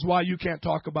reasons why you can't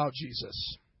talk about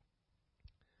Jesus.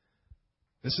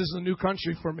 This is a new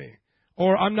country for me.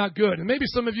 Or I'm not good. And maybe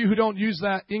some of you who don't use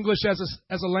that English as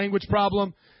a language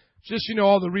problem, just,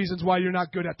 all the reasons why you're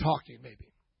not good at talking,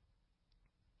 maybe.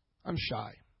 I'm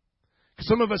shy.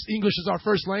 Some of us, English is our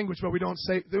first language, but we don't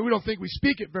think we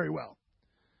speak it very well.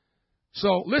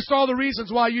 So list all the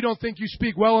reasons why you don't think you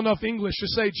speak well enough English to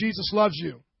say Jesus loves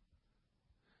you.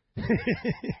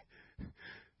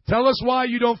 Tell us why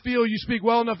you don't feel you speak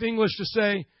well enough English to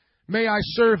say, may I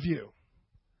serve you?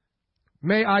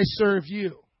 May I serve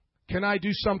you? Can I do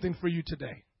something for you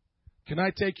today? Can I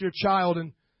take your child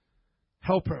and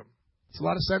help her? It's a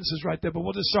lot of sentences right there, but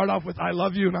we'll just start off with, I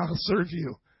love you and I'll serve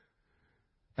you.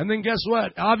 And then guess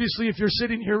what? Obviously, if you're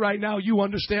sitting here right now, you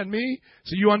understand me,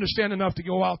 so you understand enough to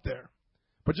go out there.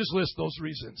 But just list those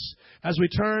reasons. As we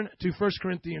turn to 1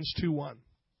 Corinthians 2:1.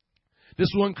 This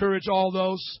will encourage all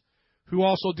those who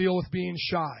also deal with being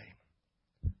shy.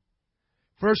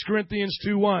 1 Corinthians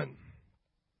 2:1.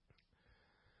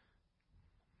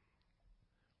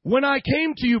 When I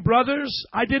came to you, brothers,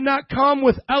 I did not come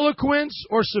with eloquence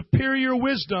or superior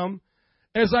wisdom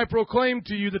as I proclaimed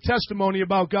to you the testimony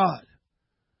about God.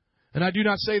 And I do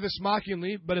not say this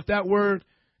mockingly, but if that word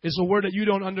is a word that you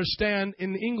don't understand,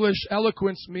 in English,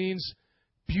 eloquence means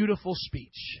beautiful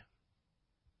speech.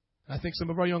 I think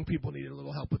some of our young people needed a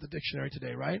little help with the dictionary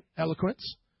today, right?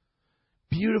 Eloquence.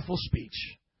 Beautiful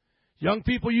speech. Young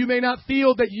people, you may not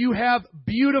feel that you have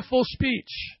beautiful speech.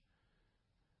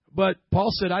 But Paul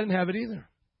said, I didn't have it either.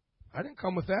 I didn't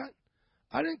come with that.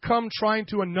 I didn't come trying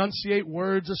to enunciate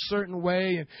words a certain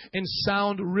way and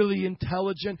sound really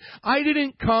intelligent. I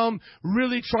didn't come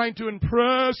really trying to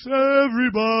impress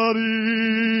everybody.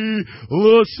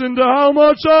 Listen to how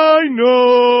much I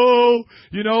know.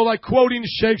 Like quoting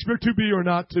Shakespeare, to be or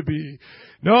not to be.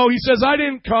 No, he says, I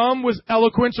didn't come with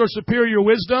eloquence or superior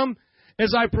wisdom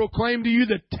as I proclaim to you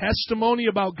the testimony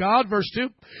about God. Verse 2.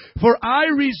 For I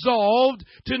resolved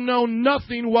to know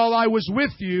nothing while I was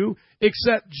with you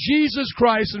except Jesus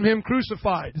Christ and Him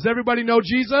crucified. Does everybody know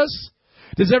Jesus?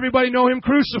 Does everybody know Him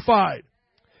crucified?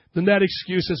 Then that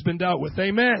excuse has been dealt with.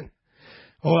 Amen.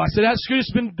 Oh, I said that excuse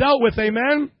has been dealt with.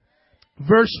 Amen.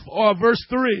 Verse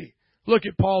 3. Look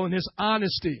at Paul in his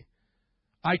honesty.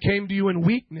 I came to you in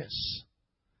weakness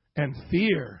and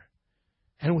fear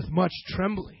and with much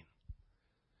trembling.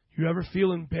 You ever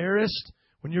feel embarrassed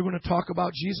when you're going to talk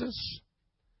about Jesus?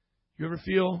 You ever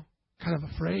feel kind of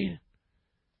afraid?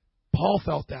 Paul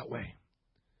felt that way.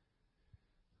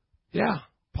 Yeah,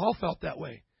 Paul felt that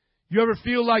way. You ever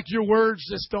feel like your words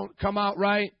just don't come out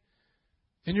right?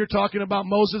 And you're talking about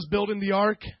Moses building the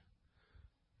ark?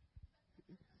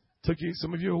 Took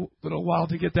some of you a little while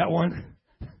to get that one.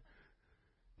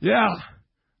 Yeah,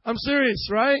 I'm serious,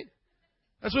 right?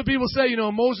 That's what people say,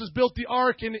 Moses built the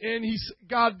ark and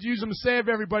God used him to save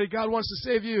everybody. God wants to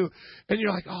save you. And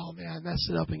you're like, oh man, I messed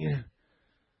it up again.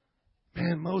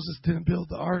 Man, Moses didn't build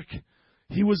the ark.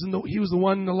 He was the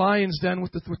one in the lion's den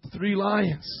with the 3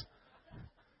 lions.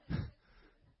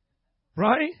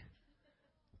 Right?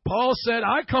 Paul said,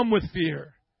 I come with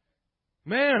fear.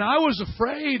 Man, I was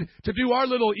afraid to do our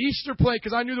little Easter play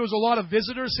because I knew there was a lot of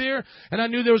visitors here and I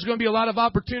knew there was going to be a lot of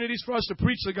opportunities for us to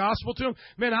preach the gospel to them.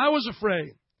 Man, I was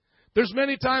afraid. There's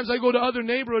many times I go to other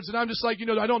neighborhoods and I'm just like,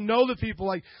 I don't know the people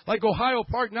like Ohio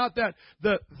Park. Not that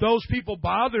those people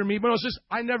bother me, but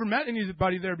I never met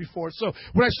anybody there before. So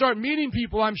when I start meeting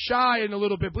people, I'm shy and a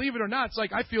little bit. Believe it or not, it's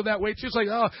like I feel that way too. It's like,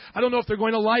 I don't know if they're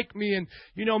going to like me and,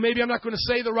 maybe I'm not going to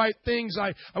say the right things.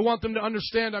 I want them to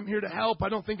understand I'm here to help. I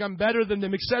don't think I'm better than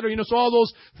them, etc. So all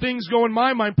those things go in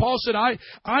my mind. Paul said, I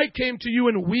came to you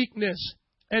in weakness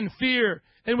and fear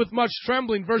and with much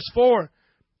trembling. Verse 4.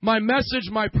 My message,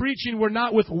 my preaching were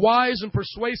not with wise and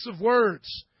persuasive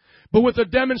words, but with a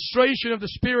demonstration of the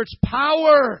Spirit's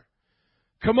power,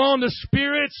 Come on, the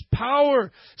Spirit's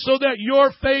power, so that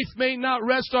your faith may not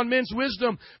rest on men's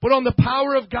wisdom, but on the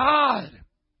power of God.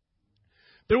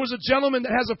 There was a gentleman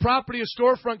that has a property, a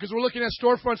storefront, because we're looking at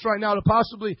storefronts right now to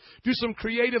possibly do some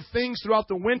creative things throughout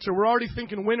the winter. We're already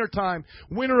thinking wintertime,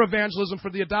 winter evangelism for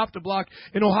the Adopt-A-Block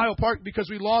in Ohio Park because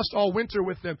we lost all winter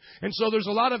with them. And so there's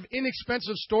a lot of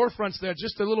inexpensive storefronts there,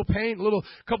 just a little paint, a little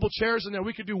couple chairs in there.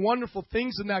 We could do wonderful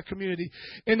things in that community.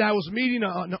 And I was meeting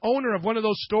an owner of one of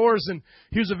those stores, and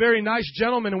he was a very nice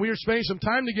gentleman, and we were spending some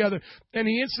time together. And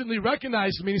he instantly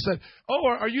recognized me. And he said, "Oh,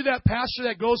 are you that pastor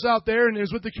that goes out there and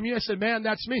is with the community?" I said, "Man,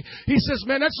 that's me." He says,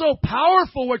 "Man, that's so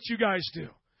powerful what you guys do.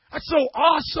 That's so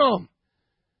awesome.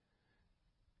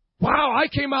 Wow, I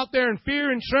came out there in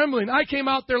fear and trembling. I came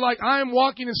out there like I'm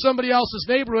walking in somebody else's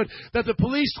neighborhood that the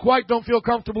police quite don't feel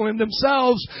comfortable in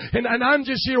themselves. And I'm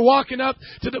just here walking up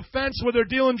to the fence where they're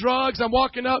dealing drugs. I'm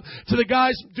walking up to the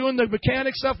guys doing the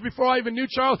mechanic stuff before I even knew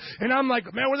Charles. And I'm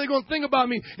like, man, what are they going to think about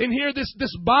me?" And here this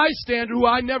bystander who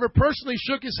I never personally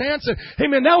shook his hand said, "Hey,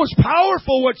 man, that was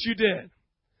powerful what you did.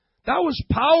 That was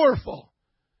powerful."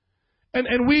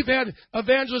 And we've had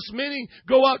evangelists, many,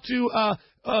 go out to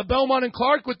Belmont and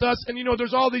Clark with us, and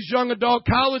there's all these young adult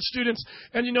college students,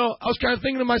 and I was kind of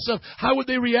thinking to myself, how would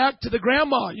they react to the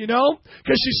grandma,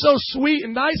 because she's so sweet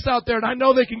and nice out there, and I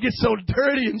know they can get so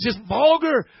dirty and just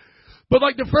vulgar. But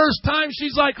like the first time,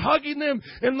 she's like hugging them,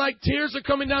 and like tears are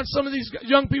coming down some of these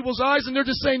young people's eyes, and they're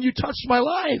just saying, "You touched my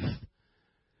life."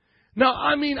 Now,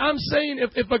 I mean, I'm saying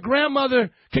if a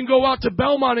grandmother can go out to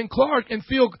Belmont and Clark and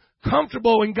feel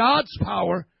comfortable in God's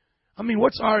power, I mean,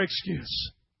 what's our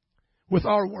excuse with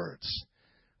our words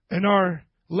and our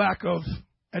lack of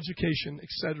education,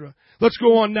 etc.? Let's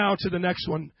go on now to the next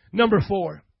one. Number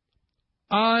 4.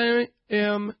 I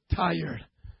am tired.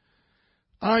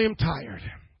 I am tired.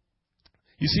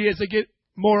 You see, as they get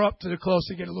more up to the close,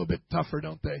 they get a little bit tougher,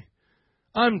 don't they?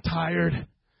 I'm tired.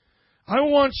 I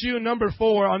want you, number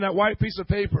 4, on that white piece of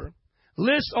paper,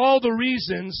 list all the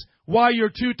reasons why you're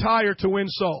too tired to win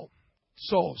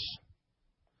souls.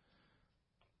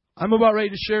 I'm about ready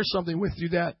to share something with you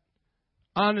that,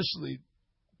 honestly,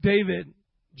 David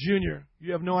Jr.,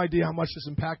 you have no idea how much this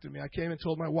impacted me. I came and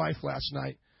told my wife last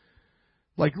night,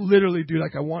 like literally, dude,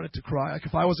 like I wanted to cry. Like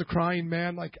if I was a crying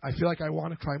man, like I feel like I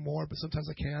want to cry more, but sometimes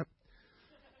I can't.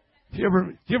 You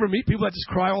ever meet people that just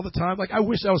cry all the time? Like, I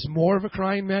wish I was more of a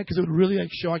crying man because it would really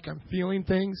show like I'm feeling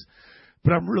things,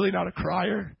 but I'm really not a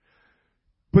crier.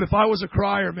 But if I was a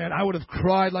crier, man, I would have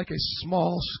cried like a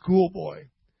small schoolboy.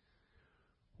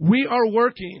 We are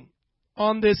working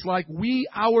on this like wee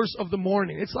hours of the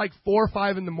morning. It's like 4 or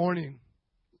 5 in the morning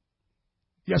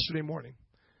yesterday morning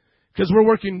because we're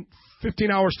working 15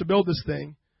 hours to build this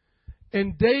thing.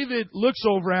 And David looks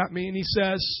over at me and he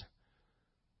says,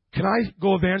 "Can I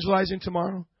go evangelizing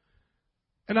tomorrow?"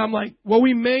 And I'm like, "Well,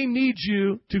 we may need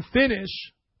you to finish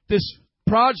this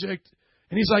project."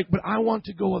 And he's like, "But I want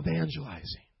to go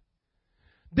evangelizing."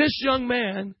 This young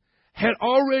man had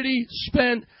already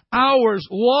spent hours,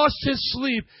 lost his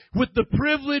sleep with the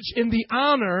privilege and the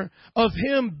honor of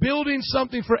him building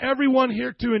something for everyone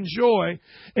here to enjoy.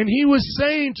 And he was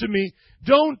saying to me,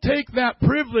 "Don't take that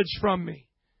privilege from me.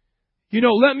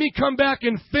 Let me come back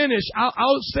and finish.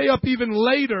 I'll stay up even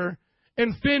later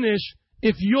and finish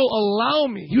if you'll allow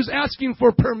me." He was asking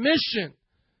for permission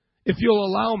if you'll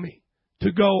allow me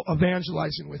to go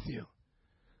evangelizing with you.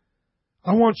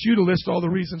 I want you to list all the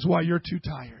reasons why you're too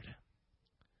tired.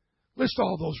 List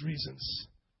all those reasons.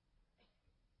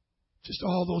 Just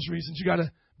all those reasons. You got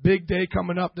a big day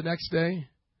coming up the next day.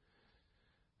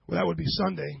 Well, that would be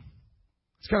Sunday.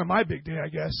 It's kind of my big day, I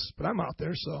guess, but I'm out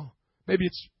there, so maybe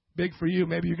it's big for you.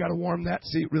 Maybe you got to warm that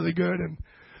seat really good, and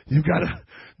you've got to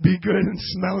be good and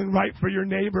smelling right for your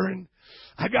neighbor. And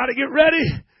I got to get ready.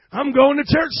 I'm going to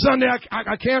church Sunday.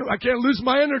 I can't lose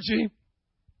my energy.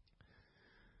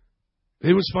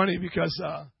 It was funny because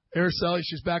Araceli,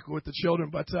 she's back with the children,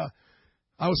 but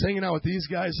I was hanging out with these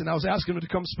guys, and I was asking them to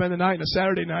come spend the night on a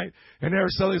Saturday night, and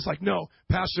Araceli was like, "No,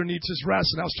 Pastor needs his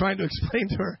rest." And I was trying to explain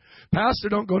to her, Pastor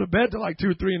don't go to bed till like 2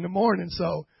 or 3 in the morning,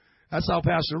 so that's how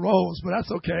Pastor rolls, but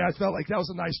that's okay. I felt like that was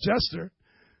a nice gesture.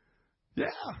 Yeah,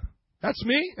 that's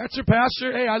me. That's your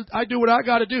pastor. Hey, I do what I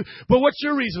got to do. But what's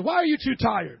your reason? Why are you too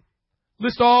tired?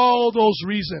 List all those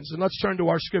reasons, and let's turn to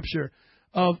our scripture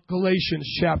of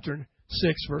Galatians chapter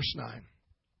 6, verse 9.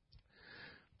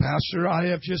 Pastor, I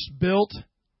have just built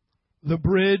the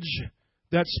bridge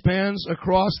that spans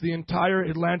across the entire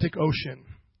Atlantic Ocean.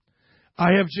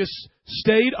 I have just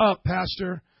stayed up,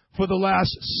 Pastor, for the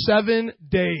last 7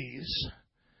 days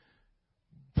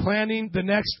planning the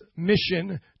next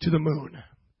mission to the moon.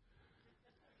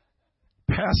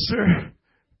 Pastor,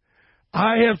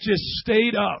 I have just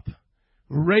stayed up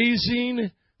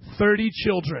raising 30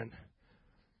 children.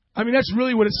 I mean, that's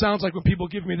really what it sounds like when people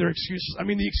give me their excuses. I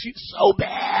mean, the excuse is so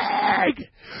big.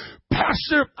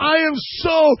 Pastor, I am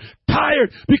so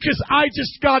tired because I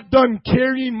just got done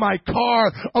carrying my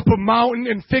car up a mountain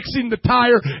and fixing the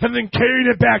tire and then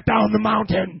carrying it back down the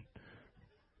mountain.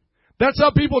 That's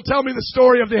how people tell me the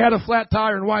story of they had a flat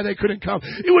tire and why they couldn't come.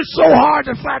 It was so hard,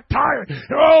 the flat tire.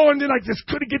 Oh, and then I just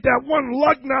couldn't get that one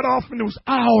lug nut off, and it was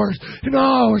hours and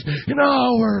hours and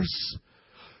hours.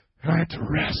 And I had to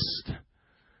rest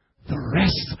the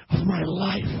rest of my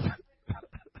life.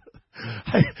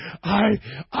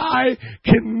 I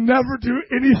can never do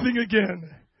anything again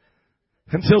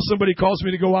until somebody calls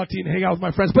me to go out to eat and hang out with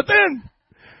my friends. But then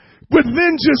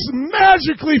just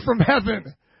magically from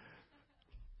heaven,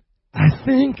 I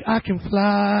think I can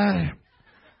fly.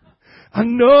 I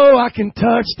know I can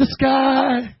touch the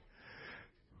sky.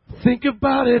 Think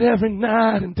about it every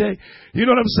night and day. You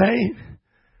know what I'm saying?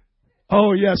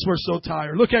 Oh, yes, we're so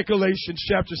tired. Look at Galatians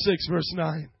chapter 6, verse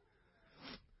 9.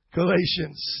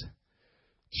 Galatians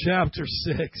chapter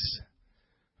 6,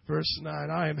 verse 9.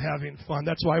 I am having fun.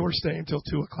 That's why we're staying till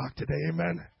 2 o'clock today.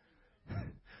 Amen.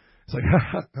 It's like,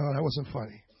 no, that wasn't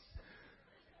funny.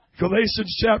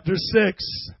 Galatians chapter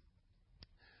 6,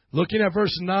 looking at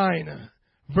verse 9.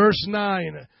 Verse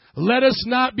 9. Let us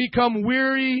not become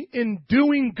weary in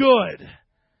doing good,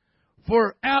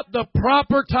 for at the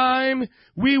proper time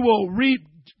we will reap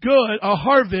a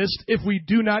harvest if we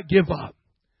do not give up.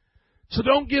 So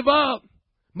don't give up,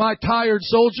 my tired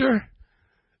soldier.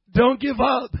 Don't give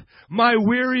up, my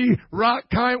weary rock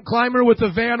climber with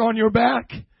a van on your back,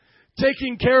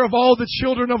 taking care of all the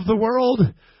children of the world,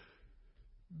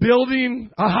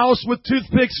 building a house with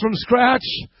toothpicks from scratch.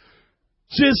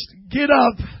 Just get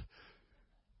up.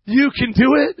 You can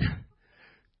do it.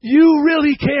 You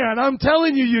really can. I'm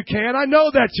telling you, you can. I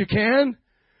know that you can.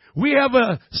 We have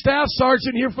a staff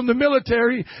sergeant here from the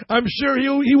military. I'm sure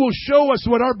he will show us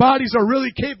what our bodies are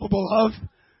really capable of.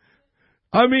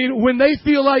 I mean, when they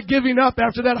feel like giving up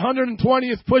after that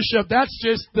 120th push-up, that's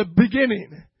just the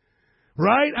beginning.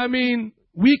 Right? I mean,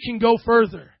 we can go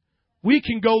further. We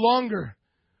can go longer.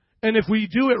 And if we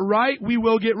do it right, we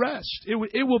will get rest.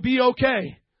 It will be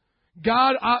okay.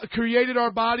 God created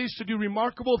our bodies to do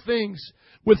remarkable things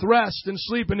with rest and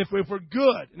sleep. And if we're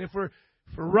good and if we're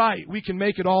right, we can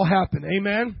make it all happen.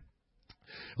 Amen?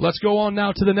 Let's go on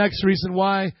now to the next reason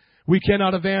why we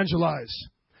cannot evangelize.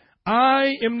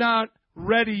 I am not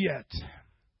ready yet.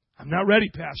 I'm not ready,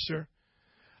 Pastor.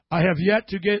 I have yet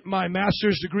to get my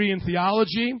master's degree in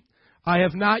theology. I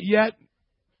have not yet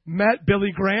met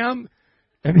Billy Graham,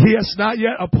 and he has not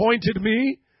yet appointed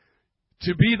me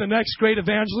to be the next great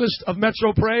evangelist of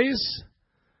Metro Praise.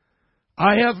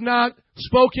 I have not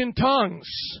spoken tongues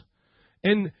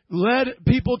and led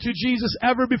people to Jesus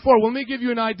ever before. Well, let me give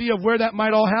you an idea of where that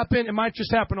might all happen. It might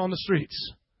just happen on the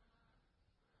streets.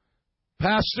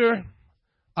 Pastor,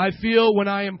 I feel when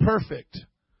I am perfect,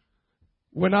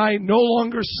 when I no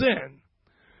longer sin,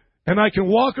 and I can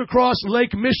walk across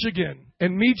Lake Michigan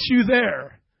and meet you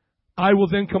there, I will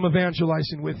then come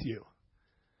evangelizing with you.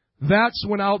 That's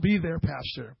when I'll be there,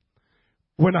 Pastor.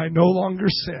 When I no longer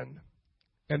sin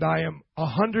and I am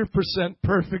 100%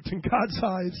 perfect in God's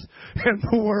eyes and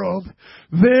the world,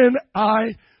 then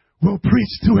I will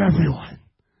preach to everyone.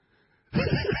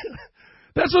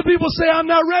 That's what people say, I'm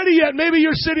not ready yet. Maybe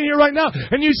you're sitting here right now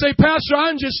and you say, Pastor,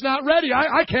 I'm just not ready.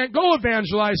 I can't go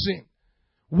evangelizing.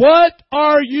 What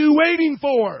are you waiting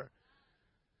for?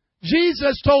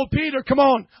 Jesus told Peter, come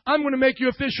on, I'm going to make you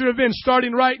a fisher of men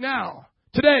starting right now.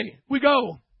 Today, we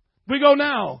go. We go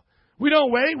now. We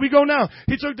don't wait. We go now.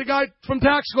 He took the guy from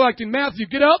tax collecting. Matthew,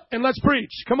 get up and let's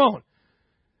preach. Come on.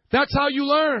 That's how you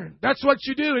learn. That's what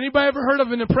you do. Anybody ever heard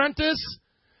of an apprentice?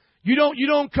 You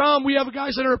don't come. We have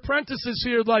guys that are apprentices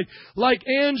here, like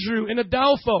Andrew and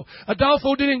Adolfo.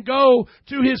 Adolfo didn't go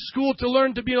to his school to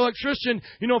learn to be an electrician,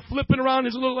 flipping around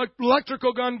his little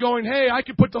electrical gun going, hey, I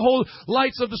could put the whole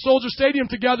lights of the Soldier Stadium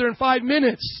together in 5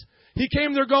 minutes. He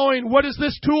came there going, what does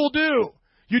this tool do?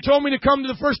 You told me to come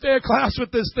to the first day of class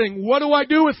with this thing. What do I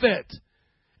do with it?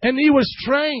 And he was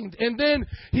trained. And then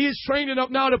he is trained enough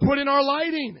now to put in our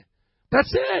lighting.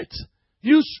 That's it.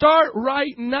 You start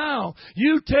right now.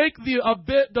 You take the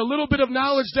little bit of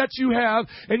knowledge that you have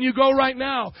and you go right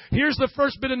now. Here's the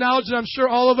first bit of knowledge that I'm sure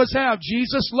all of us have.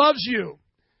 Jesus loves you.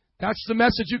 That's the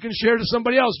message you can share to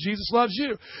somebody else. Jesus loves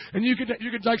you. And you could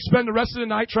spend the rest of the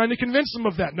night trying to convince them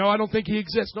of that. No, I don't think he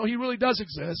exists. No, he really does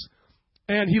exist.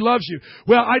 And he loves you.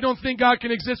 Well, I don't think God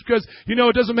can exist because,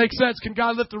 it doesn't make sense. Can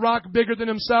God lift a rock bigger than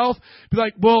himself? Be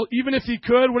like, well, even if he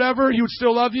could, whatever, he would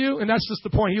still love you. And that's just the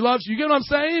point. He loves you. You get what I'm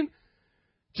saying?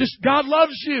 Just God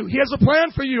loves you. He has a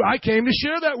plan for you. I came to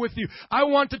share that with you. I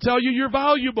want to tell you you're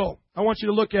valuable. I want you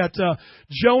to look at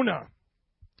Jonah,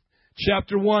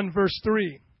 chapter 1, verse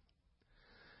 3.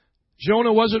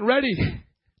 Jonah wasn't ready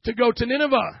to go to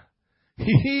Nineveh.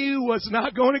 He was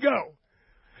not going to go.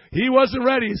 He wasn't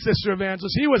ready, Sister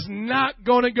Evangelist. He was not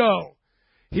going to go.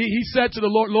 He said to the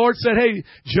Lord, Lord said, hey,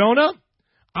 Jonah,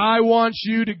 I want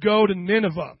you to go to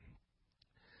Nineveh.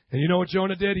 And you know what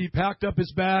Jonah did? He packed up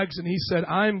his bags and he said,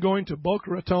 I'm going to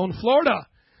Boca Raton, Florida.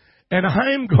 And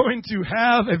I'm going to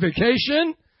have a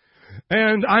vacation.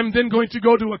 And I'm then going to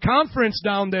go to a conference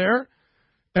down there.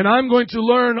 And I'm going to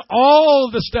learn all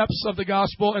the steps of the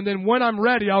gospel. And then when I'm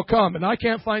ready, I'll come. And I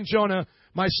can't find Jonah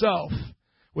myself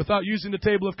without using the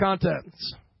table of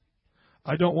contents.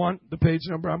 I don't want the page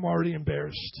number. I'm already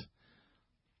embarrassed.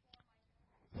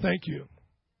 Thank you.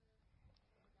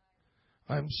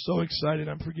 I'm so excited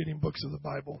I'm forgetting books of the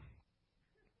Bible.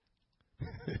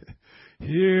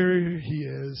 Here he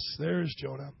is. There's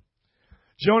Jonah.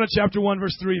 Jonah chapter 1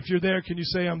 verse 3. If you're there, can you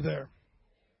say I'm there?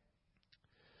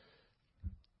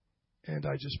 And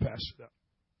I just passed it up.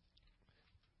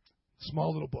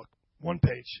 Small little book. One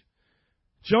page.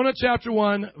 Jonah chapter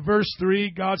 1 verse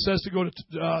 3. God says to go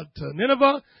to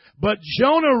Nineveh. But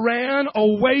Jonah ran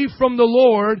away from the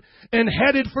Lord and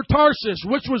headed for Tarsus,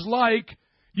 which was like,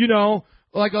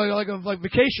 like a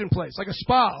vacation place, like a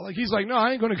spa. Like he's like, no,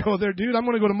 I ain't going to go there, dude. I'm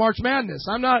going to go to March Madness.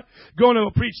 I'm not going to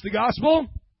preach the gospel.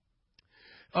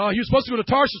 He was supposed to go to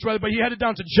Tarsus, rather, but he headed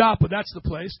down to Joppa. That's the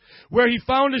place where he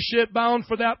found a ship bound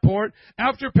for that port.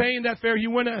 After paying that fare, he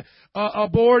went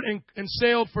aboard and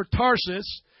sailed for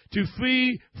Tarsus to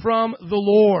flee from the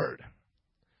Lord.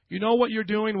 You know what you're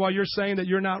doing while you're saying that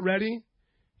you're not ready?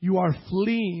 You are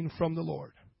fleeing from the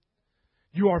Lord.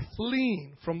 You are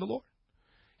fleeing from the Lord.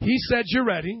 He said you're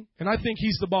ready, and I think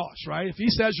he's the boss, right? If he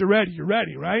says you're ready,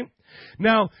 right?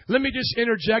 Now, let me just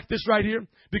interject this right here,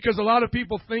 because a lot of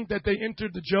people think that they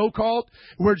entered the Joe cult,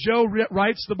 where Joe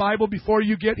writes the Bible before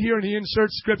you get here, and he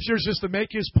inserts scriptures just to make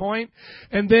his point,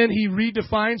 and then he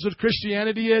redefines what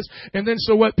Christianity is, and then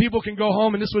so what people can go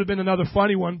home, and this would have been another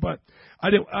funny one, but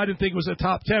I didn't think it was a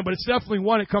top 10, but it's definitely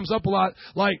one. It comes up a lot,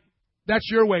 like, that's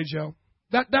your way, Joe.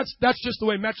 That's just the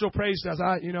way Metro Praise does.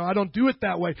 I don't do it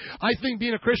that way. I think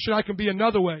being a Christian, I can be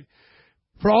another way.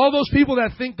 For all those people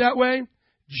that think that way,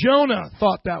 Jonah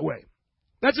thought that way.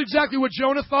 That's exactly what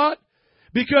Jonah thought.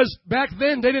 Because back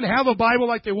then, they didn't have a Bible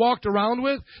like they walked around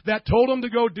with that told them to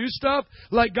go do stuff.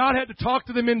 Like God had to talk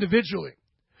to them individually.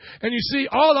 And you see,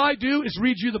 all I do is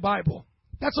read you the Bible.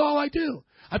 That's all I do.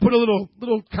 I put a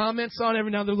little comments on every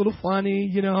now and then, a little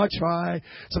funny, I try.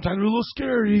 Sometimes a little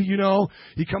scary,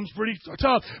 He comes pretty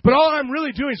tough. But all I'm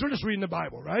really doing is we're just reading the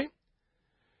Bible, right?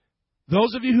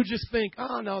 Those of you who just think,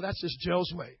 oh, no, that's just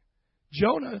Joe's way.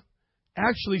 Jonah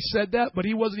actually said that, but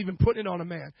he wasn't even putting it on a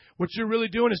man. What you're really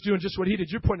doing is doing just what he did.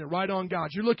 You're putting it right on God.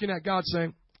 You're looking at God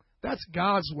saying, that's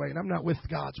God's way, and I'm not with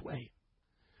God's way.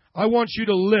 I want you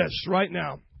to list right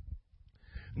now,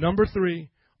 number 3,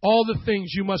 all the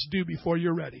things you must do before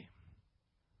you're ready.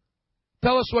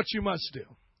 Tell us what you must do.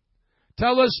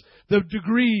 Tell us the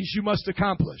degrees you must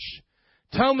accomplish.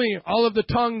 Tell me all of the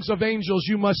tongues of angels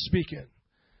you must speak in.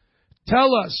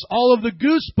 Tell us all of the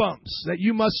goosebumps that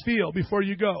you must feel before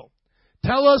you go.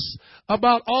 Tell us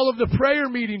about all of the prayer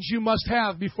meetings you must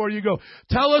have before you go.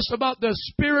 Tell us about the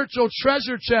spiritual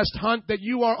treasure chest hunt that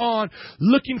you are on,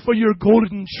 looking for your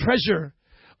golden treasure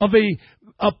of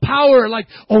a power like,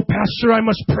 oh, Pastor, I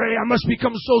must pray. I must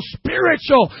become so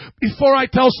spiritual before I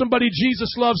tell somebody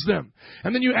Jesus loves them.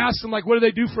 And then you ask them, like, what do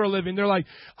they do for a living? They're like,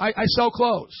 I sell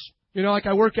clothes. Like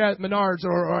I work at Menards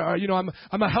or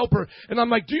I'm a helper. And I'm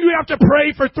like, do you have to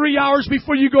pray for 3 hours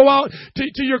before you go out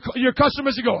to your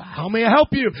customers and go, how may I help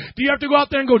you? Do you have to go out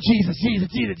there and go, Jesus,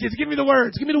 give me the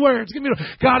words,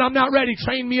 God, I'm not ready.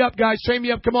 Train me up, guys. Train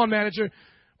me up. Come on, manager.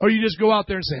 Or you just go out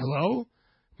there and say, hello,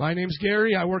 my name's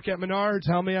Gary. I work at Menards.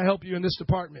 How may I help you in this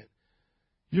department?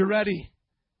 You're ready.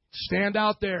 Stand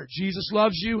out there. Jesus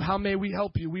loves you. How may we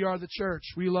help you? We are the church.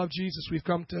 We love Jesus. We've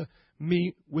come to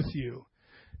meet with you.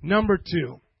 Number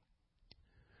 2,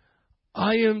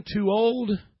 I am too old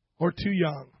or too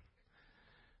young.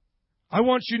 I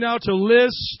want you now to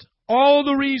list all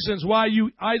the reasons why you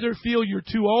either feel you're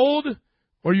too old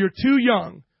or you're too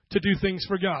young to do things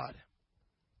for God.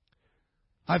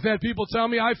 I've had people tell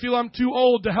me, I feel I'm too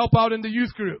old to help out in the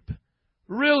youth group.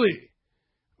 Really?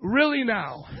 Really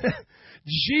now?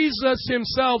 Jesus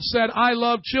himself said, I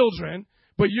love children,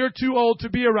 but you're too old to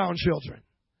be around children.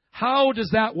 How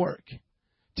does that work?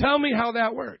 Tell me how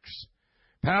that works.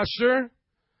 Pastor,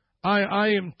 I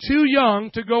am too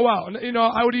young to go out. And,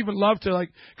 I would even love to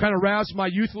kind of razz my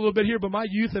youth a little bit here, but my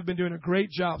youth have been doing a great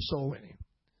job soul winning.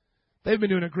 They've been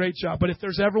doing a great job. But if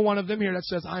there's ever one of them here that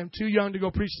says, I am too young to go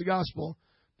preach the gospel,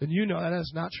 then that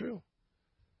is not true.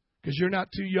 Because you're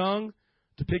not too young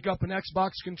to pick up an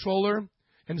Xbox controller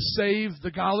and save the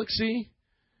galaxy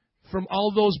from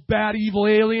all those bad, evil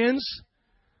aliens.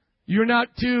 You're not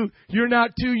too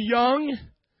young,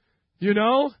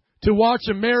 to watch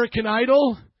American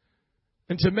Idol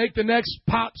and to make the next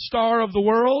pop star of the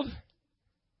world.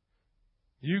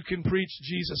 You can preach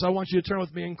Jesus. I want you to turn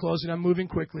with me in closing. I'm moving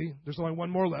quickly. There's only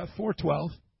one more left. 4:12.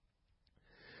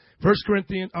 1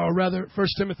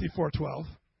 Timothy 4:12.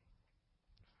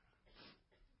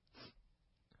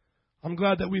 I'm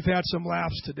glad that we've had some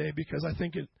laughs today because I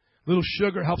think a little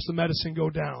sugar helps the medicine go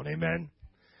down. Amen.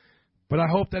 But I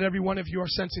hope that every one of you are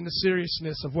sensing the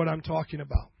seriousness of what I'm talking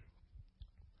about.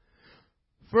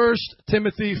 1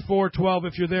 Timothy 4:12.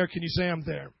 If you're there, can you say I'm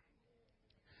there?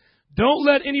 Don't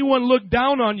let anyone look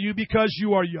down on you because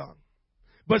you are young,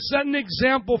 but set an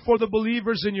example for the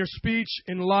believers in your speech,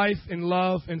 in life, in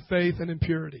love, in faith, and in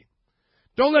purity.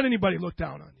 Don't let anybody look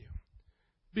down on you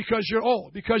because you're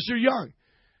old, because you're young,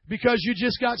 because you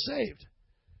just got saved,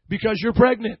 because you're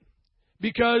pregnant,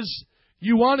 because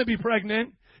you want to be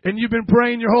pregnant, and you've been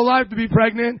praying your whole life to be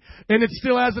pregnant, and it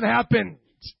still hasn't happened.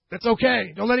 That's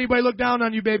okay. Don't let anybody look down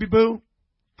on you, baby boo.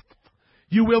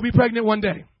 You will be pregnant one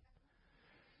day.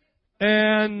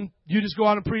 And you just go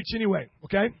out and preach anyway,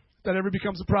 okay? If that ever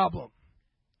becomes a problem.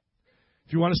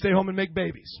 If you want to stay home and make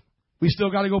babies, we still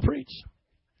got to go preach.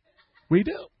 We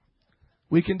do.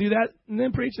 We can do that and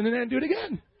then preach and then do it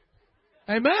again.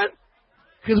 Amen?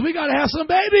 Because we got to have some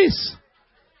babies.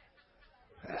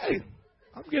 Hey,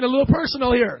 I'm getting a little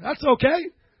personal here. That's okay.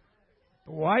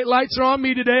 The white lights are on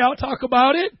me today. I'll talk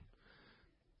about it.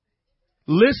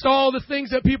 List all the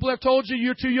things that people have told you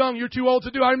you're too young, you're too old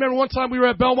to do. I remember one time we were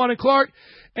at Belmont and Clark,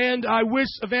 and I wish,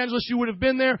 Evangelist, you would have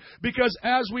been there, because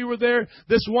as we were there,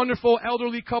 this wonderful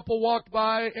elderly couple walked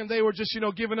by, and they were just,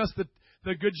 giving us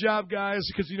the good job, guys,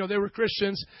 because, they were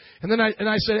Christians. And then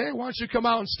I said, hey, why don't you come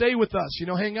out and stay with us,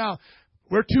 hang out.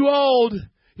 We're too old,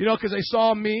 because they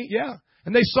saw me, yeah.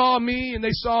 And they saw me, and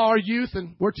they saw our youth,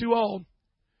 and we're too old.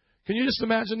 Can you just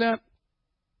imagine that?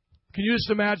 Can you just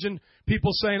imagine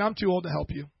people saying, I'm too old to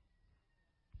help you.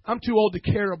 I'm too old to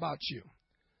care about you.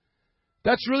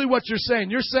 That's really what you're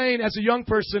saying. You're saying as a young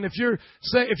person, if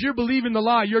you're believing the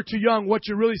lie, you're too young, what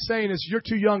you're really saying is you're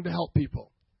too young to help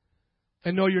people.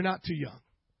 And no, you're not too young.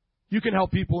 You can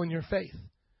help people in your faith.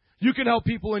 You can help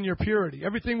people in your purity.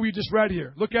 Everything we just read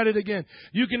here. Look at it again.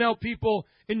 You can help people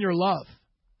in your love.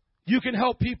 You can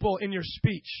help people in your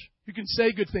speech. You can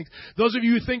say good things. Those of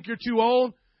you who think you're too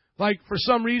old, for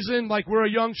some reason, we're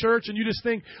a young church and you just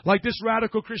think, this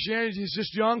radical Christianity is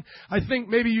just young. I think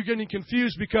maybe you're getting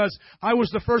confused because I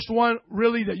was the first one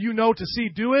really that to see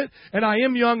do it. And I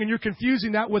am young and you're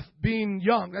confusing that with being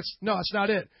young. That's not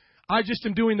it. I just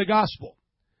am doing the gospel.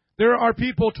 There are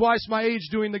people twice my age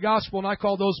doing the gospel, and I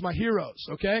call those my heroes,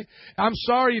 okay? I'm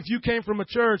sorry if you came from a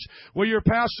church where your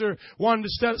pastor wanted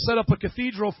to set up a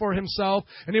cathedral for himself,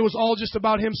 and it was all just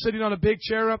about him sitting on a big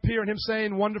chair up here and him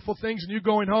saying wonderful things and you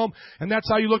going home, and that's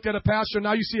how you looked at a pastor.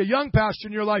 Now you see a young pastor,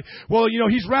 and you're like, well,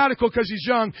 he's radical because he's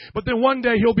young, but then one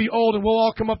day he'll be old, and we'll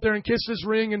all come up there and kiss his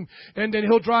ring, and then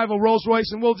he'll drive a Rolls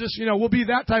Royce, and we'll just, we'll be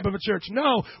that type of a church.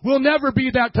 No, we'll never be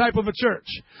that type of a church.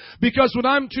 Because when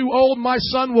I'm too old, my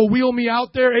son will wheel me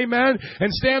out there, amen,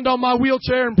 and stand on my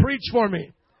wheelchair and preach for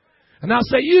me. And I'll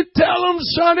say, you tell him,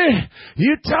 sonny,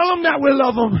 you tell him that we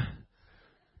love him.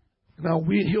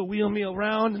 And he'll wheel me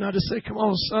around, and I'll just say, come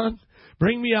on, son,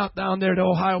 bring me out down there to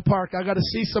Ohio Park. I got to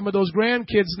see some of those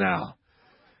grandkids now.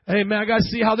 Amen. I got to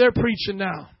see how they're preaching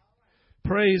now.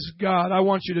 Praise God. I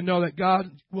want you to know that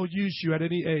God will use you at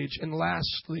any age. And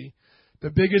lastly,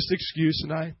 the biggest excuse,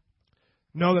 and I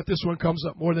know that this one comes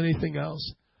up more than anything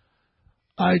else,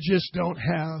 I just don't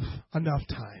have enough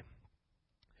time.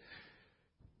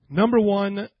 Number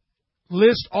one,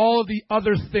 list all the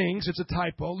other things. It's a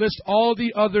typo. List all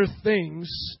the other things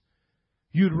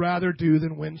you'd rather do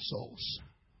than win souls.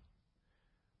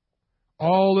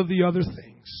 All of the other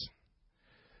things.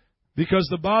 Because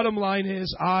the bottom line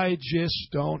is, I just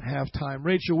don't have time.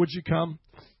 Rachel, would you come?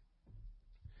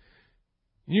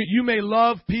 You may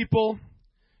love people.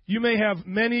 You may have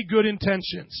many good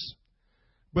intentions.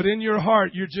 But in your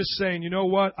heart, you're just saying, you know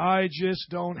what? I just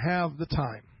don't have the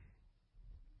time.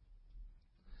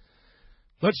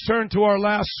 Let's turn to our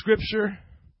last scripture.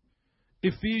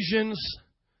 Ephesians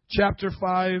chapter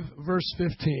 5, verse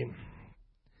 15.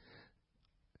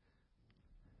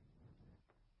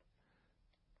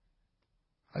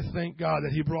 I thank God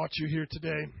that He brought you here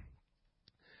today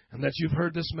and that you've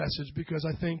heard this message, because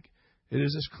I think it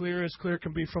is as clear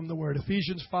can be from the Word.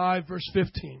 Ephesians 5, verse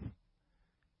 15.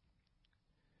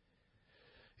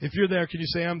 If you're there, can you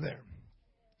say, I'm there?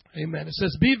 Amen. It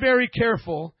says, be very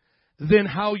careful then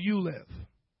how you live.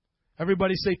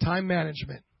 Everybody say time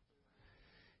management.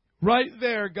 Right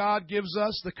there, God gives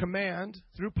us the command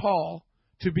through Paul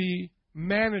to be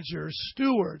managers,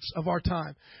 stewards of our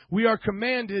time. We are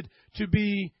commanded to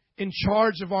be in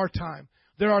charge of our time.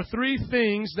 There are 3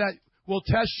 things that will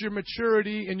test your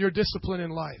maturity and your discipline in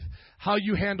life. How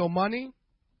you handle money,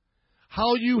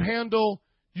 how you handle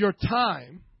your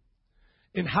time,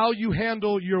 and how you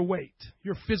handle your weight,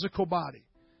 your physical body.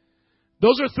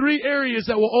 Those are 3 areas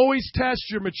that will always test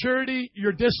your maturity,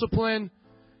 your discipline,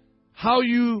 how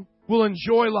you will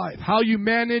enjoy life, how you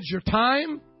manage your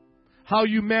time, how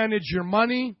you manage your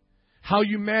money, how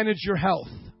you manage your health.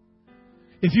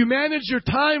 If you manage your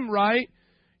time right,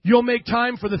 you'll make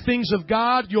time for the things of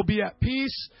God. You'll be at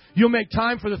peace. You'll make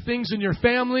time for the things in your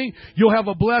family. You'll have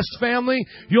a blessed family.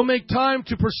 You'll make time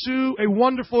to pursue a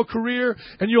wonderful career,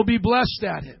 and you'll be blessed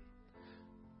at it.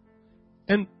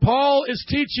 And Paul is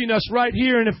teaching us right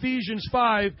here in Ephesians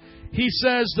 5. He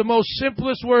says the most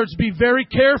simplest words, be very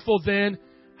careful then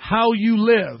how you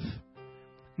live.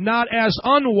 Not as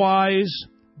unwise,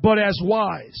 but as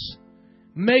wise.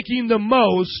 Making the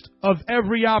most of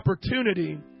every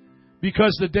opportunity,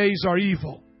 because the days are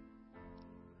evil.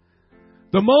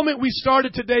 The moment we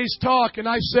started today's talk and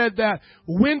I said that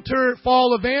winter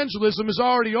fall evangelism is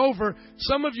already over,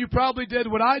 some of you probably did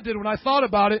what I did when I thought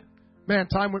about it. Man,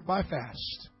 time went by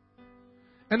fast.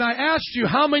 And I asked you,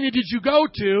 how many did you go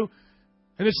to?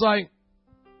 And it's like,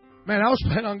 man, I was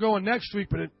planning on going next week,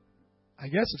 but I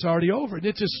guess it's already over. And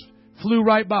it just flew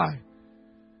right by.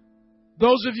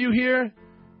 Those of you here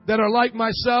that are like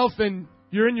myself and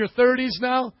you're in your 30s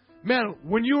now, man,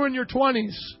 when you were in your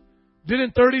 20s,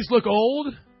 didn't 30s look old?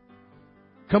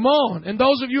 Come on. And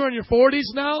those of you in your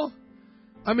 40s now,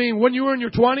 I mean, when you were in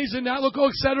your 20s, didn't that look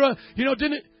old, etc.? You know,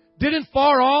 didn't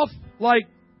far off, like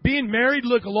being married,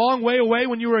 look a long way away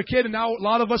when you were a kid, and now a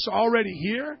lot of us are already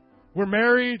here? We're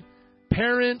married,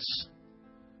 parents.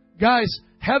 Guys,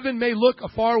 heaven may look a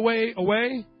far way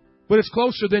away, but it's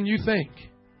closer than you think.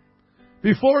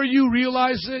 Before you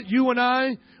realize it, you and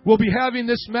I will be having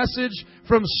this message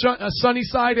from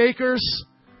Sunnyside Acres.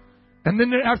 And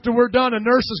then after we're done, a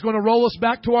nurse is going to roll us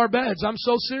back to our beds. I'm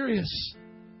so serious.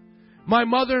 My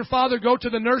mother and father go to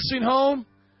the nursing home,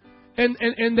 and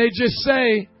they just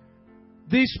say,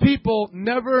 these people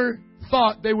never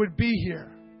thought they would be here.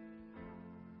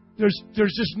 There's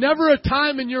just never a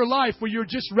time in your life where you're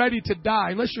just ready to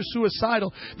die, unless you're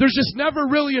suicidal. There's just never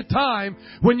really a time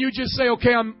when you just say,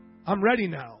 okay, I'm ready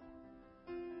now.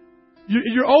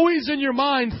 You're always in your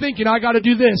mind thinking, I got to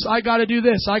do this, I got to do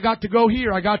this, I got to go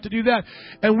here, I got to do that.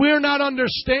 And we're not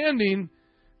understanding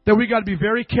that we got to be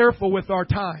very careful with our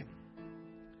time.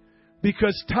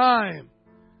 Because time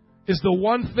is the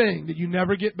one thing that you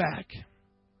never get back.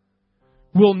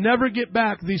 We'll never get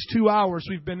back these 2 hours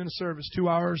we've been in service. 2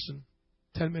 hours and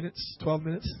 10 minutes, 12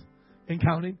 minutes, and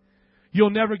counting.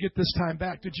 You'll never get this time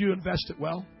back. Did you invest it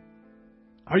well?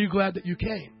 Are you glad that you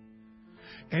came?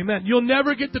 Amen. You'll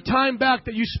never get the time back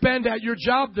that you spend at your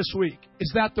job this week.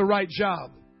 Is that the right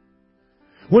job?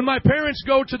 When my parents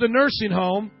go to the nursing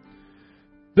home,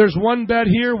 there's one bed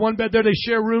here, one bed there. They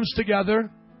share rooms together.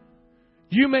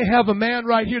 You may have a man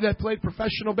right here that played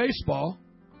professional baseball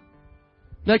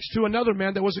next to another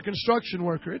man that was a construction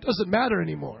worker. It doesn't matter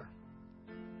anymore.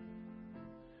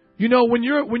 You know, when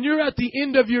you're at the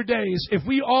end of your days, if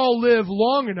we all live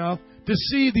long enough to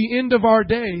see the end of our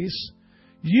days,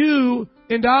 you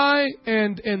and I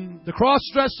and the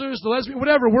cross-dressers, the lesbians,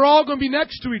 whatever, we're all going to be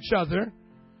next to each other.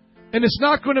 And it's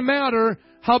not going to matter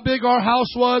how big our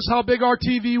house was, how big our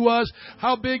TV was,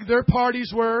 how big their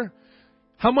parties were,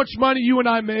 how much money you and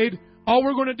I made. All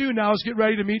we're going to do now is get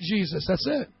ready to meet Jesus. That's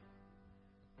it.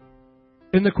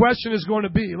 And the question is going to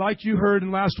be, like you heard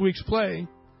in last week's play,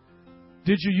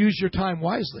 did you use your time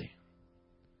wisely?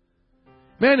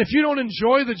 Man, if you don't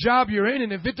enjoy the job you're in,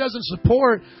 and if it doesn't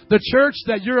support the church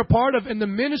that you're a part of and the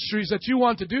ministries that you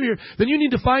want to do here, then you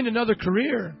need to find another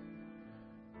career.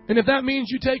 And if that means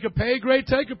you take a pay grade,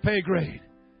 take a pay grade.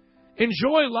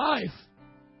 Enjoy life.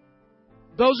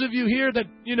 Those of you here that,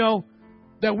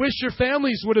 that wish your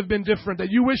families would have been different,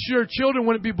 that you wish your children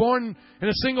wouldn't be born in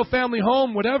a single family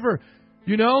home, whatever,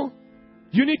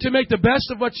 you need to make the best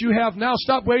of what you have now.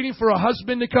 Stop waiting for a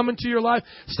husband to come into your life.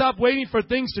 Stop waiting for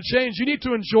things to change. You need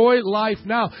to enjoy life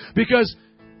now, because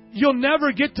you'll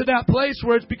never get to that place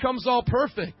where it becomes all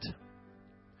perfect.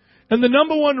 And the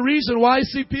number one reason why I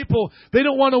see people, they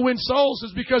don't want to win souls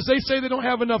is because they say they don't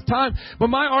have enough time. But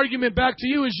my argument back to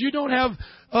you is you don't have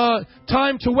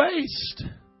time to waste.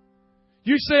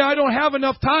 You say, I don't have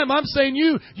enough time. I'm saying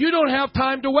you don't have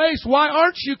time to waste. Why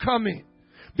aren't you coming?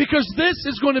 Because this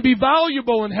is going to be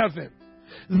valuable in heaven.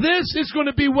 This is going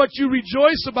to be what you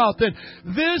rejoice about then.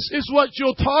 This is what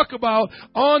you'll talk about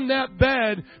on that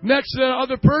bed next to that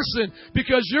other person,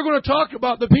 because you're going to talk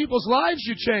about the people's lives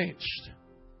you changed.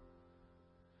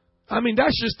 I mean,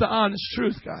 that's just the honest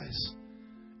truth, guys.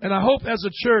 And I hope as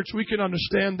a church we can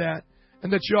understand that,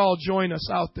 and that you all join us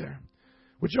out there.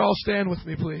 Would you all stand with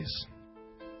me, please?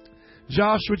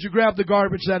 Josh, would you grab the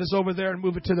garbage that is over there and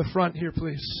move it to the front here,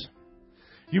 please?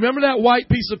 You remember that white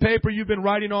piece of paper you've been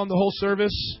writing on the whole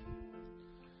service?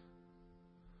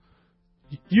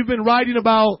 You've been writing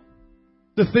about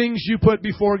the things you put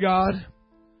before God.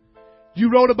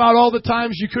 You wrote about all the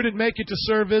times you couldn't make it to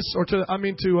service or to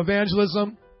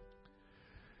evangelism.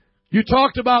 You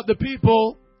talked about the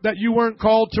people that you weren't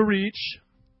called to reach.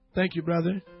 Thank you,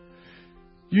 brother.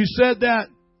 You said that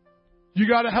you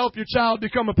got to help your child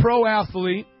become a pro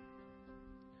athlete.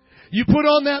 You put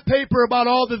on that paper about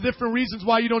all the different reasons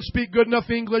why you don't speak good enough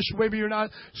English. Maybe you're not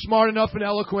smart enough and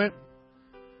eloquent.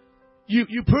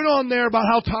 You put on there about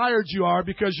how tired you are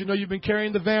because, you've been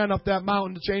carrying the van up that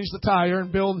mountain to change the tire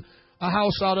and build a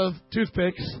house out of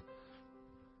toothpicks.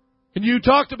 And you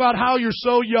talked about how you're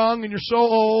so young and you're so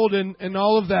old and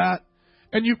all of that.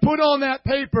 And you put on that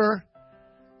paper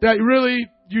that really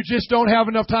you just don't have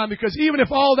enough time, because even if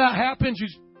all that happens, you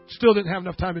still didn't have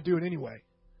enough time to do it anyway.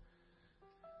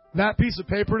 That piece of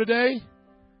paper today,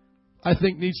 I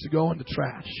think, needs to go in the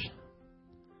trash.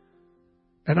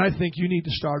 And I think you need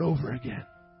to start over again.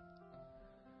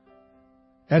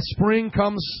 As spring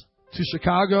comes to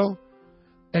Chicago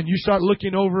and you start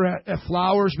looking over at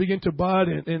flowers begin to bud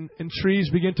and trees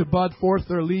begin to bud forth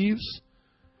their leaves,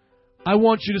 I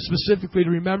want you to specifically to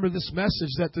remember this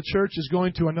message that the church is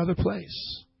going to another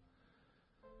place.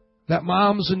 That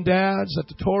moms and dads, that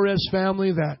the Torres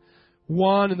family, that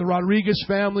Juan and the Rodriguez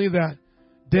family, that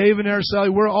Dave and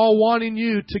Araceli, we're all wanting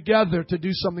you together to do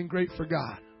something great for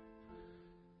God.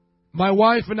 My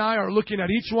wife and I are looking at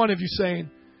each one of you saying,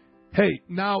 hey,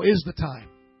 now is the time.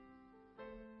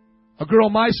 A girl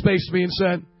MySpaced me and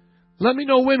said, let me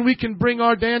know when we can bring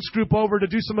our dance group over to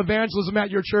do some evangelism at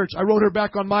your church. I wrote her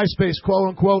back on MySpace, quote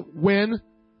unquote, when?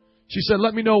 She said,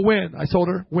 let me know when. I told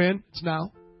her, when? It's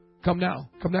now. Come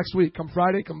now. Come next week. Come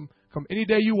Friday. Come any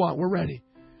day you want. We're ready.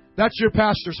 That's your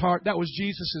pastor's heart. That was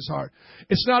Jesus' heart.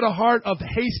 It's not a heart of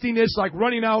hastiness, like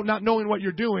running out, not knowing what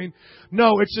you're doing.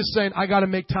 No, it's just saying, I got to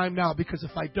make time now, because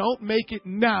if I don't make it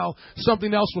now,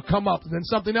 something else will come up, and then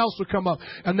something else will come up.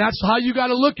 And that's how you got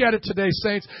to look at it today,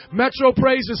 saints. Metro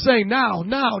Praise is saying, now,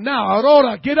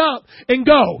 Aurora, get up and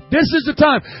go. This is the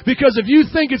time. Because if you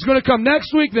think it's going to come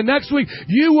next week, the next week,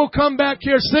 you will come back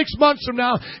here 6 months from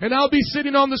now, and I'll be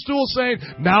sitting on the stool saying,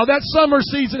 now that summer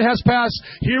season has passed,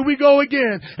 here we go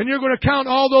again. And you're going to count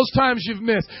all those times you've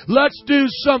missed. Let's do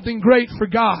something great for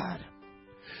God.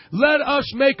 Let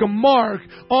us make a mark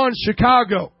on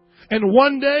Chicago. And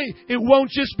one day, it won't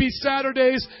just be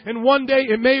Saturdays, and one day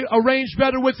it may arrange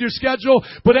better with your schedule.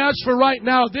 But as for right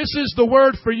now, this is the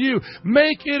word for you.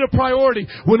 Make it a priority.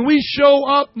 When we show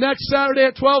up next Saturday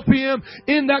at 12 p.m.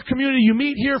 in that community, you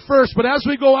meet here first. But as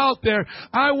we go out there,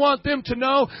 I want them to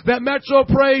know that Metro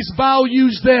Praise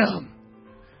values them.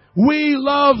 We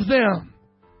love them.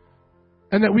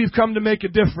 And that we've come to make a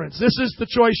difference. This is the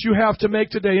choice you have to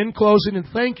make today. In closing, and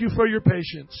thank you for your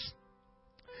patience.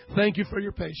 Thank you for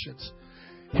your patience.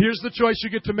 Here's the choice you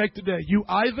get to make today. You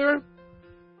either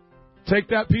take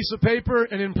that piece of paper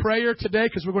and in prayer today,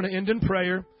 because we're going to end in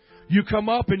prayer, you come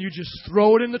up and you just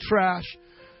throw it in the trash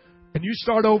and you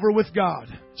start over with God.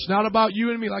 It's not about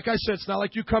you and me. Like I said, it's not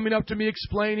like you coming up to me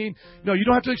explaining. No, you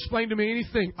don't have to explain to me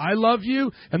anything. I love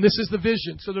you, and this is the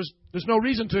vision. So there's no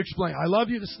reason to explain. I love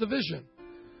you, this is the vision.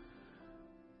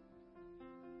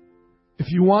 If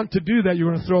you want to do that,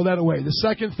 you're going to throw that away. The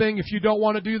second thing, if you don't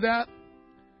want to do that,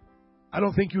 I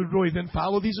don't think you would really then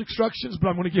follow these instructions, but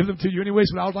I'm going to give them to you anyways.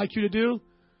 What I would like you to do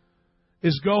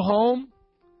is go home.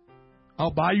 I'll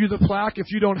buy you the plaque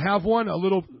if you don't have one, a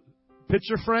little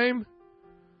picture frame,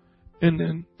 and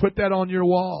then put that on your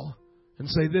wall and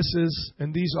say, this is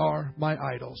and these are my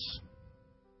idols.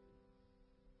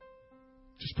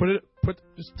 Just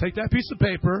just take that piece of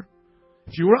paper.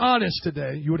 If you were honest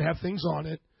today, you would have things on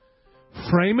it.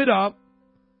 Frame it up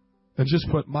and just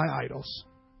put my idols.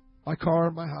 My car,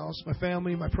 my house, my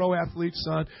family, my pro athlete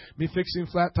son, me fixing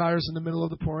flat tires in the middle of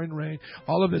the pouring rain.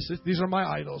 All of this, these are my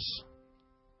idols.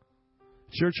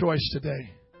 It's your choice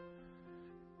today.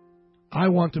 I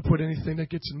want to put anything that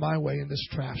gets in my way in this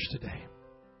trash today.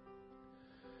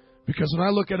 Because when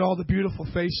I look at all the beautiful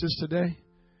faces today,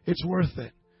 it's worth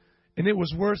it. And it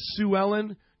was worth Sue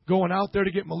Ellen going out there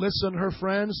to get Melissa and her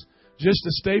friends just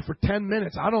to stay for 10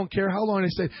 minutes. I don't care how long they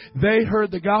stayed. They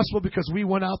heard the gospel because we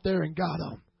went out there and got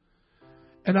them.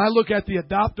 And I look at the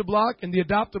Adopt-A Block, and the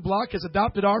Adopt-A Block has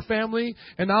adopted our family.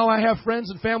 And now I have friends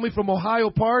and family from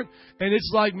Ohio Park. And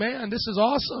it's like, man, this is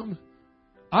awesome.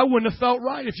 I wouldn't have felt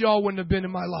right if y'all wouldn't have been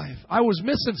in my life. I was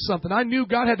missing something. I knew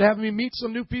God had to have me meet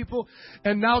some new people.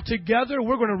 And now together,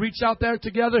 we're going to reach out there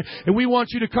together. And we want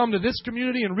you to come to this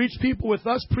community and reach people with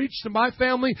us. Preach to my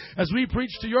family as we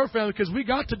preach to your family, because we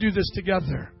got to do this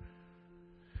together.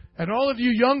 And all of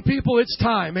you young people, it's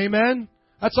time. Amen?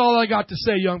 That's all I got to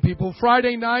say, young people.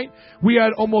 Friday night, we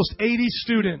had almost 80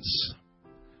 students.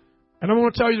 And I'm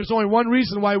going to tell you there's only one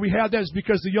reason why we had that, is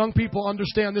because the young people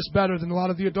understand this better than a lot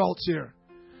of the adults here.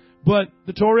 But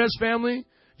the Torres family,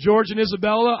 George and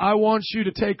Isabella, I want you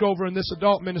to take over in this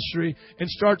adult ministry and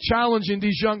start challenging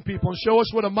these young people and show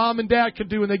us what a mom and dad can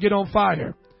do when they get on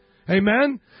fire.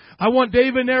 Amen? I want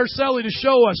David and Araceli to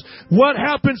show us what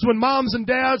happens when moms and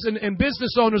dads and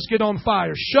business owners get on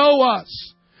fire. Show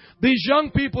us. These young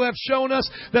people have shown us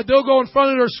that they'll go in front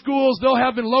of their schools. They'll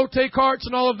have elote carts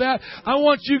and all of that. I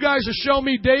want you guys to show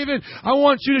me, David, I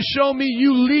want you to show me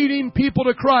you leading people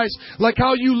to Christ like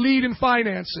how you lead in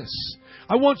finances.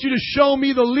 I want you to show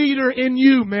me the leader in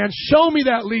you, man. Show me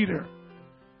that leader.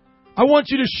 I want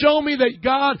you to show me that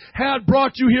God had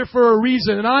brought you here for a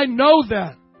reason, and I know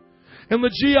that. And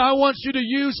Legia, I want you to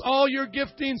use all your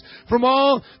giftings from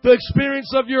all the experience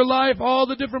of your life, all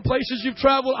the different places you've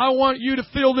traveled. I want you to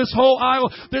fill this whole aisle,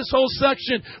 this whole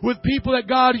section with people that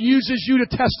God uses you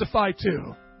to testify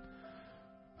to.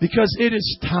 Because it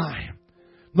is time.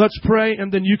 Let's pray, and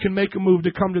then you can make a move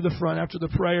to come to the front after the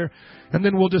prayer, and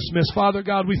then we'll dismiss. Father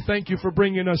God, we thank you for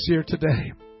bringing us here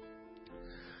today.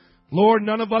 Lord,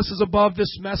 none of us is above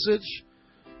this message.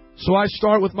 So I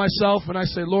start with myself and I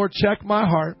say, Lord, check my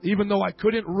heart. Even though I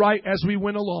couldn't write as we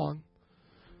went along,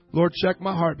 Lord, check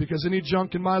my heart, because any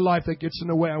junk in my life that gets in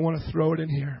the way, I want to throw it in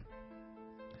here.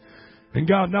 And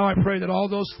God, now I pray that all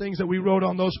those things that we wrote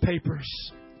on those papers,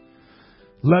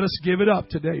 let us give it up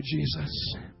today,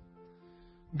 Jesus.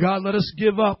 God, let us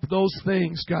give up those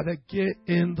things, God, that get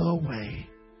in the way.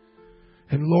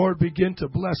 And Lord, begin to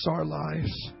bless our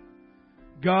lives.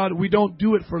 God, we don't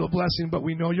do it for the blessing, but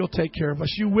we know you'll take care of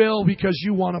us. You will, because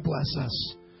you want to bless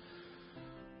us.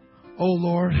 Oh,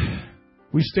 Lord,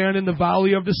 we stand in the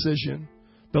valley of decision.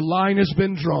 The line has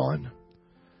been drawn.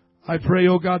 I pray,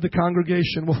 oh God, the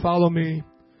congregation will follow me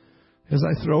as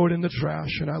I throw it in the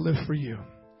trash and I live for you.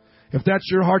 If that's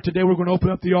your heart today, we're going to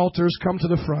open up the altars. Come to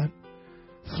the front.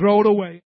 Throw it away.